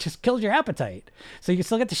 It just kills your appetite. So you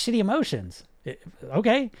still get the shitty emotions.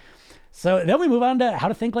 Okay. So then we move on to how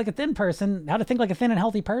to think like a thin person, how to think like a thin and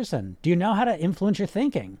healthy person. Do you know how to influence your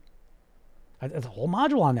thinking? There's a whole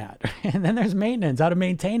module on that. And then there's maintenance, how to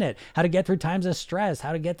maintain it, how to get through times of stress,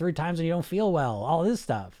 how to get through times when you don't feel well, all this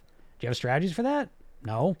stuff. Do you have strategies for that?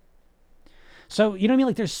 No. So, you know what I mean?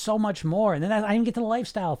 Like there's so much more. And then I even get to the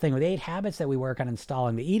lifestyle thing with 8 habits that we work on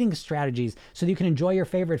installing, the eating strategies so that you can enjoy your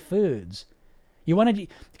favorite foods. You want to,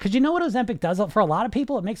 because you know what Ozempic does for a lot of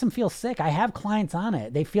people? It makes them feel sick. I have clients on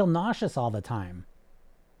it. They feel nauseous all the time.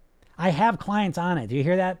 I have clients on it. Do you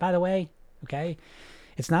hear that, by the way? Okay.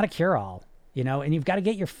 It's not a cure-all, you know, and you've got to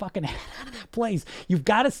get your fucking head out of that place. You've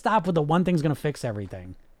got to stop with the one thing's going to fix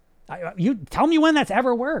everything. You tell me when that's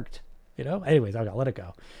ever worked, you know? Anyways, I'll let it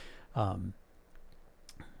go.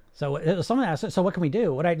 So some of that. So what can we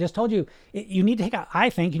do? What I just told you, you need to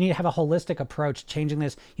I think you need to have a holistic approach to changing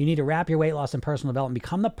this. You need to wrap your weight loss and personal development.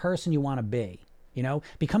 Become the person you want to be. You know,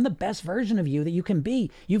 become the best version of you that you can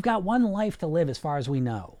be. You've got one life to live, as far as we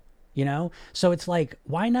know. You know, so it's like,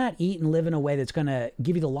 why not eat and live in a way that's going to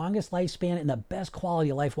give you the longest lifespan and the best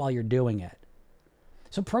quality of life while you're doing it?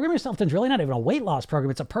 So Program Yourself Thin's really not even a weight loss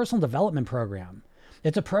program. It's a personal development program.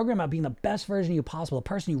 It's a program about being the best version of you possible, the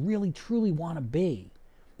person you really truly want to be.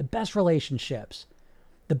 The best relationships,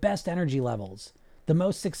 the best energy levels, the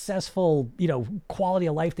most successful, you know, quality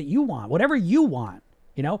of life that you want, whatever you want,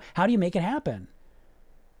 you know, how do you make it happen?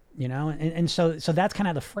 You know, and so that's kind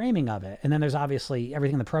of the framing of it. And then there's obviously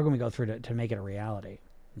everything in the program we go through to make it a reality,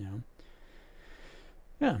 you know?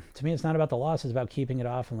 Yeah. To me, it's not about the loss. It's about keeping it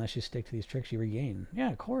off unless you stick to these tricks you regain. Yeah,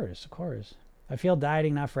 of course. I feel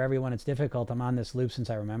dieting not for everyone. It's difficult. I'm on this loop since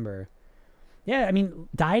I remember. Yeah, I mean,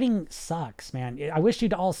 dieting sucks, man. I wish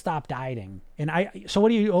you'd all stop dieting. So what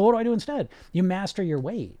do I do instead? You master your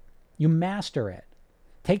weight. You master it.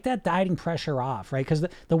 Take that dieting pressure off, right? Because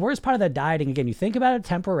the worst part of that dieting, again, you think about it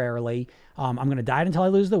temporarily. I'm going to diet until I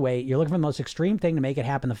lose the weight. You're looking for the most extreme thing to make it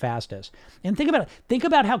happen the fastest. And think about it. Think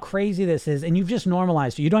about how crazy this is, and you've just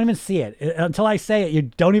normalized it. You don't even see it. Until I say it, you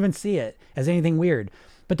don't even see it as anything weird.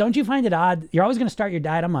 But don't you find it odd? You're always going to start your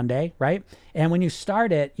diet on Monday, right? And when you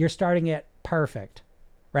start it, you're starting it perfect,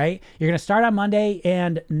 right? You're going to start on Monday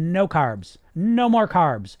and no carbs, no more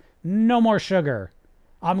carbs, no more sugar.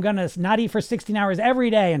 I'm going to not eat for 16 hours every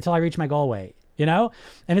day until I reach my goal weight, you know?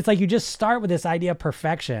 And it's like you just start with this idea of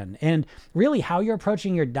perfection. And really how you're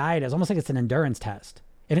approaching your diet is almost like it's an endurance test.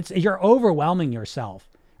 And you're overwhelming yourself,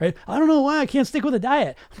 right? I don't know why I can't stick with a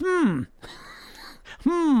diet.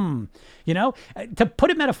 You know, to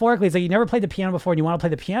put it metaphorically, it's like you never played the piano before and you want to play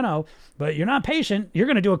the piano, but you're not patient. You're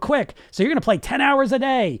going to do it quick. So you're going to play 10 hours a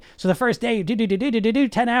day. So the first day, you do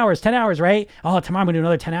 10 hours, right? Oh, tomorrow I'm going to do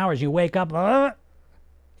another 10 hours. You wake up,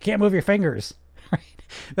 can't move your fingers, right?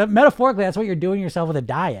 But metaphorically, that's what you're doing yourself with a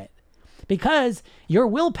diet. Because your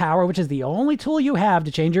willpower, which is the only tool you have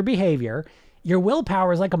to change your behavior, your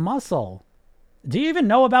willpower is like a muscle. Do you even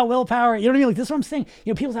know about willpower? You know what I mean? Like, this is what I'm saying.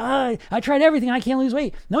 You know, people say, I tried everything. I can't lose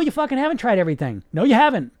weight. No, you fucking haven't tried everything. No, you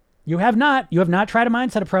haven't. You have not. You have not tried a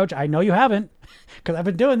mindset approach. I know you haven't, because I've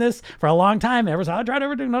been doing this for a long time. Everyone's like, I tried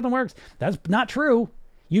everything. Nothing works. That's not true.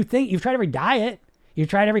 You think you've tried every diet. You've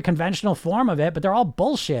tried every conventional form of it, but they're all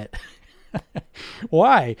bullshit.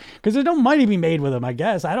 Why? Because there's no money to be made with them, I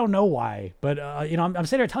guess. I don't know why. But, you know, I'm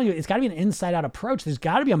sitting there telling you, it's got to be an inside-out approach. There's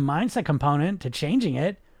got to be a mindset component to changing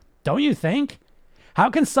it. Don't you think? How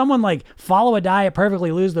can someone like follow a diet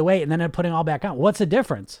perfectly, lose the weight, and then end up putting it all back on? What's the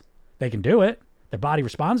difference? They can do it. Their body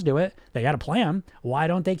responds to it. They got a plan. Why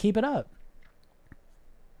don't they keep it up?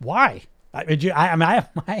 Why? I have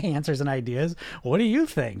my answers and ideas. What do you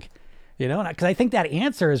think? You know, because I think that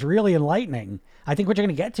answer is really enlightening. I think what you're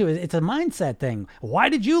going to get to is it's a mindset thing. Why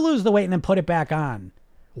did you lose the weight and then put it back on?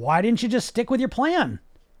 Why didn't you just stick with your plan?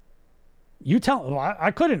 You tell. Well,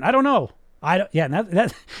 I couldn't. I don't know. I don't. Yeah.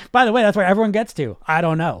 That. By the way, that's where everyone gets to. I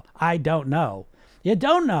don't know. I don't know. You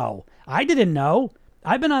don't know. I didn't know.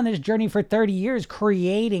 I've been on this journey for 30 years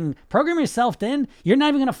creating, program yourself in. You're not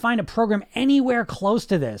even going to find a program anywhere close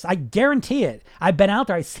to this. I guarantee it. I've been out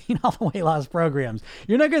there. I've seen all the weight loss programs.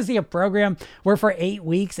 You're not going to see a program where for 8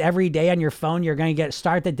 weeks, every day on your phone, you're going to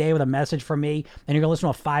start the day with a message from me, and you're going to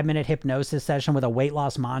listen to a 5-minute hypnosis session with a weight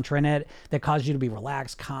loss mantra in it that causes you to be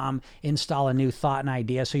relaxed, calm, install a new thought and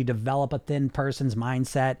idea so you develop a thin person's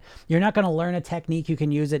mindset. You're not going to learn a technique you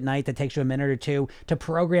can use at night that takes you a minute or two to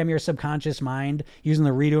program your subconscious mind using the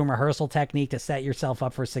redo and rehearsal technique to set yourself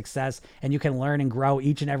up for success, and you can learn and grow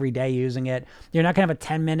each and every day using it. You're not going to have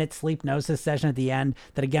a 10-minute sleep hypnosis session at the end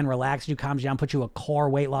that again relaxes you, calms you down, puts you a core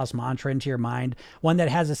weight loss mantra into your mind, one that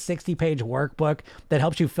has a 60-page workbook that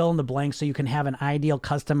helps you fill in the blanks so you can have an ideal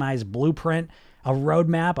customized blueprint, a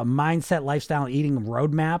roadmap, a mindset, lifestyle, and eating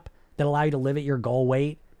roadmap that allow you to live at your goal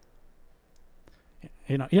weight.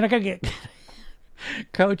 You know, you're not going to get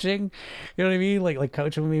coaching, you know what I mean? Like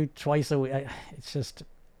coaching with me twice a week. It's just,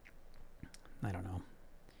 I don't know.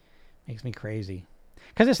 Makes me crazy.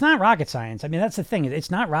 Because it's not rocket science. I mean, that's the thing.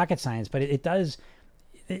 It's not rocket science, but it does.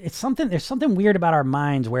 It's something. There's something weird about our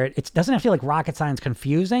minds where it doesn't have to feel like rocket science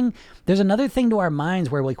confusing. There's another thing to our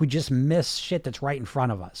minds where like we just miss shit that's right in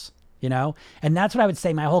front of us, you know? And that's what I would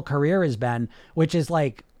say my whole career has been, which is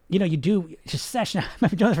like, you know, you do just session. I've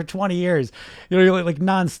been doing this for 20 years, you know, you're like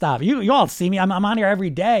nonstop. You all see me. I'm on here every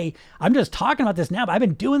day. I'm just talking about this now, but I've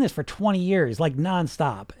been doing this for 20 years, like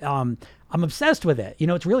nonstop. I'm obsessed with it. You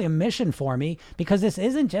know, it's really a mission for me because this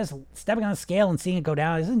isn't just stepping on a scale and seeing it go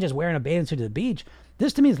down. This isn't just wearing a bathing suit to the beach.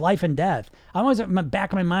 This to me is life and death. I'm always in the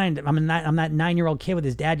back of my mind. I'm that 9-year-old kid with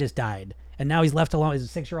his dad just died. And now he's left alone with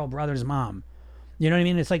his 6-year-old brother's mom. You know what I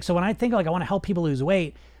mean? It's like, so when I think like I want to help people lose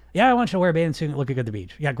weight, yeah, I want you to wear a bathing suit and look good at the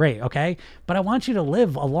beach. Yeah, great. Okay. But I want you to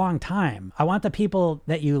live a long time. I want the people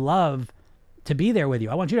that you love to be there with you.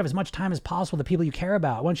 I want you to have as much time as possible with the people you care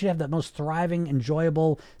about. I want you to have the most thriving,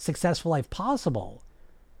 enjoyable, successful life possible.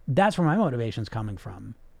 That's where my motivation's coming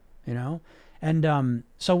from, you know? And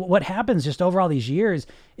so what happens just over all these years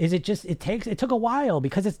is it took a while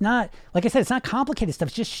because it's not, like I said, it's not complicated stuff.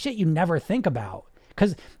 It's just shit you never think about.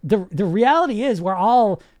 Because the reality is we're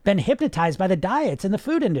all been hypnotized by the diets in the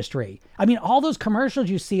food industry. I mean, all those commercials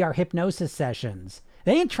you see are hypnosis sessions.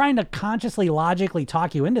 They ain't trying to consciously, logically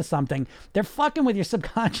talk you into something. They're fucking with your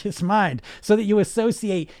subconscious mind so that you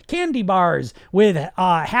associate candy bars with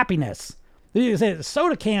happiness. You say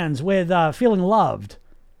soda cans with feeling loved.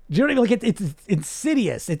 Do you know what I mean? Like it's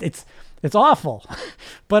insidious. It's awful,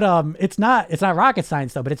 but it's not rocket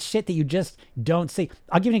science though, but it's shit that you just don't see.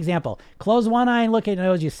 I'll give you an example. Close one eye and look at your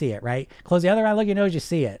nose, you see it, right? Close the other eye, look at your nose, you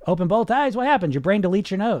see it. Open both eyes, what happens? Your brain deletes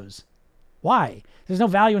your nose. Why? There's no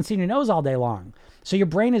value in seeing your nose all day long. So your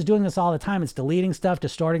brain is doing this all the time. It's deleting stuff,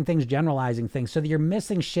 distorting things, generalizing things so that you're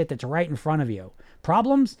missing shit that's right in front of you.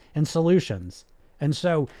 Problems and solutions. And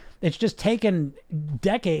so it's just taken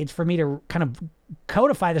decades for me to kind of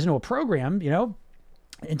codify this into a program, you know,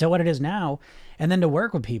 into what it is now, and then to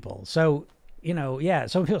work with people. So, you know, yeah.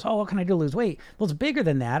 So people say, oh, what can I do to lose weight? Well, it's bigger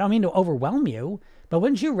than that. I don't mean to overwhelm you, but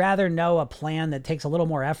wouldn't you rather know a plan that takes a little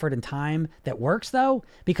more effort and time that works though?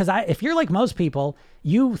 Because if you're like most people,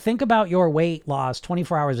 you think about your weight loss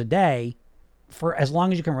 24 hours a day for as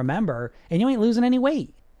long as you can remember, and you ain't losing any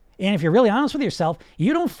weight. And if you're really honest with yourself,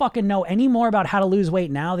 you don't fucking know any more about how to lose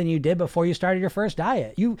weight now than you did before you started your first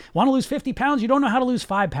diet. You want to lose 50 pounds, you don't know how to lose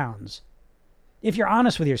 5 pounds. If you're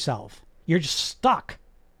honest with yourself, you're just stuck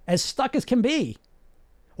as can be.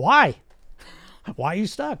 Why? Why are you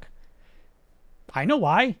stuck? I know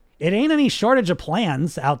why. It ain't any shortage of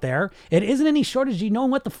plans out there. It isn't any shortage. You know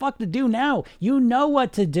what the fuck to do now. You know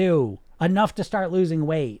what to do enough to start losing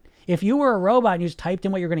weight. If you were a robot and you just typed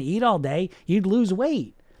in what you're going to eat all day, you'd lose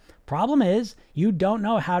weight. Problem is, you don't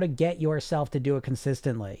know how to get yourself to do it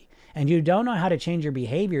consistently. And you don't know how to change your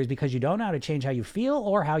behaviors because you don't know how to change how you feel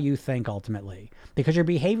or how you think ultimately. Because your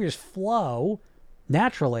behaviors flow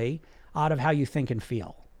naturally out of how you think and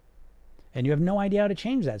feel. And you have no idea how to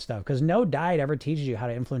change that stuff because no diet ever teaches you how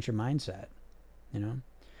to influence your mindset. You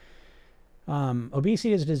know?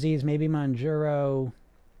 Obesity is a disease. Maybe Manjaro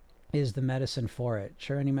is the medicine for it.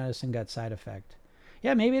 Sure, any medicine got side effect.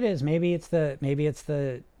 Yeah, maybe it is. Maybe it's the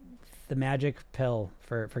magic pill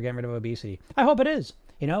for getting rid of obesity. I hope it is.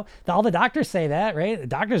 You know, all the doctors say that, right? The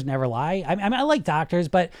doctors never lie. I mean, I like doctors,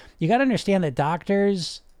 but you got to understand that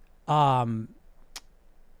doctors are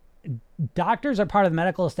part of the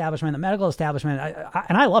medical establishment. The medical establishment,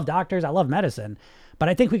 and I love doctors. I love medicine, but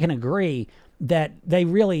I think we can agree that they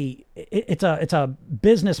really, it's a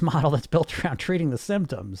business model that's built around treating the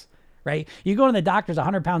symptoms, right? You go to the doctor's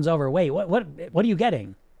 100 pounds overweight. What are you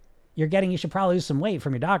getting? You're getting, you should probably lose some weight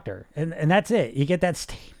from your doctor. And that's it. You get that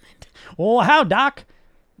statement. Well, how, doc?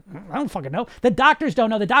 I don't fucking know. The doctors don't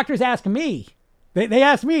know. The doctors ask me. They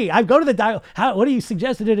ask me. I go to the doctor. What do you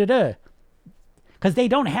suggest? Because they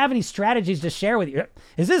don't have any strategies to share with you.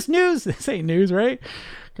 Is this news? This ain't news, right?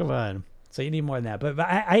 Come on. So you need more than that. But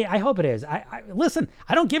I hope it is. Listen,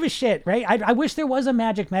 I don't give a shit, right? I wish there was a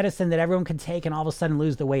magic medicine that everyone could take and all of a sudden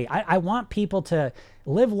lose the weight. I want people to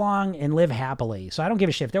live long and live happily. So I don't give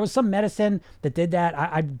a shit. If there was some medicine that did that,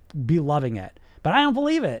 I'd be loving it. But I don't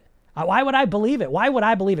believe it. Why would I believe it? Why would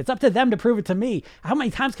I believe it? It's up to them to prove it to me. How many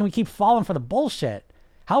times can we keep falling for the bullshit?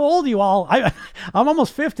 How old are you all? I'm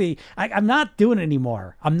almost 50. I'm not doing it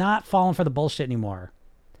anymore. I'm not falling for the bullshit anymore.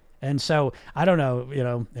 And so I don't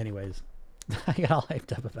know, anyways, I got all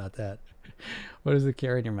hyped up about that. What is the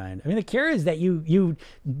cure in your mind? I mean, the cure is that you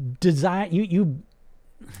design, you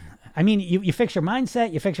fix your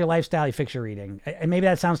mindset, you fix your lifestyle, you fix your eating. And maybe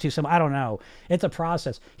that sounds too simple. I don't know. It's a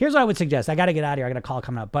process. Here's what I would suggest. I got to get out of here. I got a call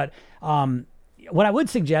coming up. But what I would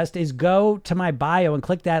suggest is go to my bio and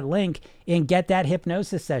click that link and get that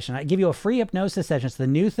hypnosis session. I give you a free hypnosis session. It's the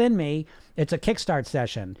New Thin Me. It's a kickstart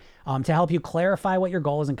session to help you clarify what your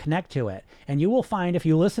goal is and connect to it. And you will find, if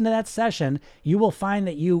you listen to that session, you will find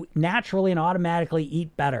that you naturally and automatically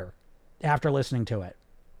eat better after listening to it.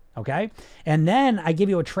 Okay. And then I give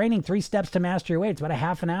you a training, 3 steps to master your weight. It's about a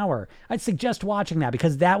half an hour. I'd suggest watching that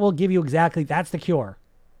because that will give you that's the cure.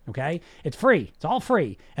 Okay. It's free. It's all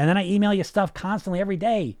free. And then I email you stuff constantly every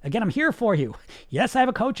day. Again, I'm here for you. Yes, I have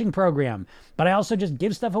a coaching program, but I also just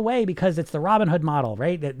give stuff away because it's the Robin Hood model,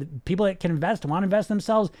 right? That people that can invest, want to invest in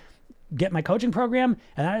themselves, get my coaching program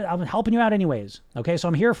and I'm helping you out anyways. Okay. So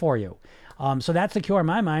I'm here for you. So that's the cure in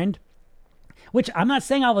my mind. Which I'm not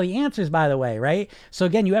saying all the answers, by the way, right? So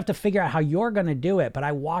again, you have to figure out how you're going to do it, but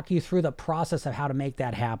I walk you through the process of how to make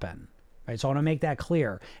that happen, right? So I want to make that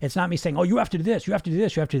clear. It's not me saying, oh, you have to do this, you have to do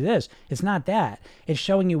this, you have to do this. It's not that. It's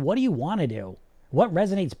showing you, what do you want to do? What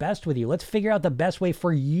resonates best with you? Let's figure out the best way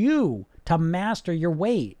for you to master your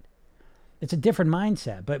weight. It's a different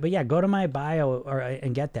mindset, but yeah, go to my bio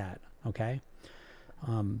and get that, okay?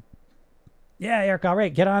 Yeah, Eric, all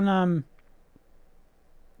right, get on,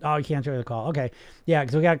 oh, you can't answer the call. Okay. Yeah,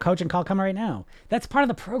 because we got a coaching call coming right now. That's part of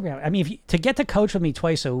the program. I mean, to get to coach with me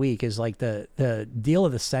twice a week is like the deal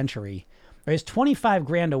of the century. Right? It's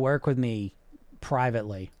 $25,000 to work with me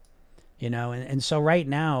privately, and so right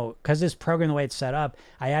now, because this program, the way it's set up,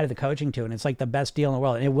 I added the coaching to it, and it's like the best deal in the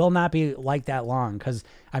world. And it will not be like that long because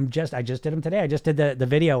I just did them today. I just did the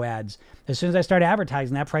video ads. As soon as I start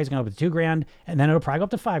advertising, that price is going to go up to $2,000, and then it'll probably go up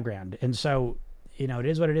to $5,000. And so, it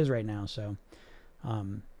is what it is right now. So,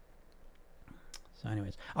 So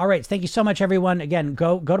anyways, all right. Thank you so much, everyone. Again,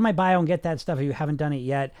 go to my bio and get that stuff if you haven't done it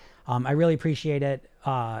yet. I really appreciate it.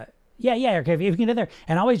 Yeah, okay. If you can get there,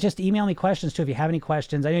 and always just email me questions too if you have any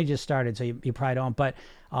questions. I know you just started, so you probably don't. But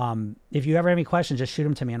if you ever have any questions, just shoot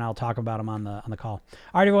them to me, and I'll talk about them on the call.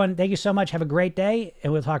 All right, everyone. Thank you so much. Have a great day,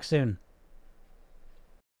 and we'll talk soon.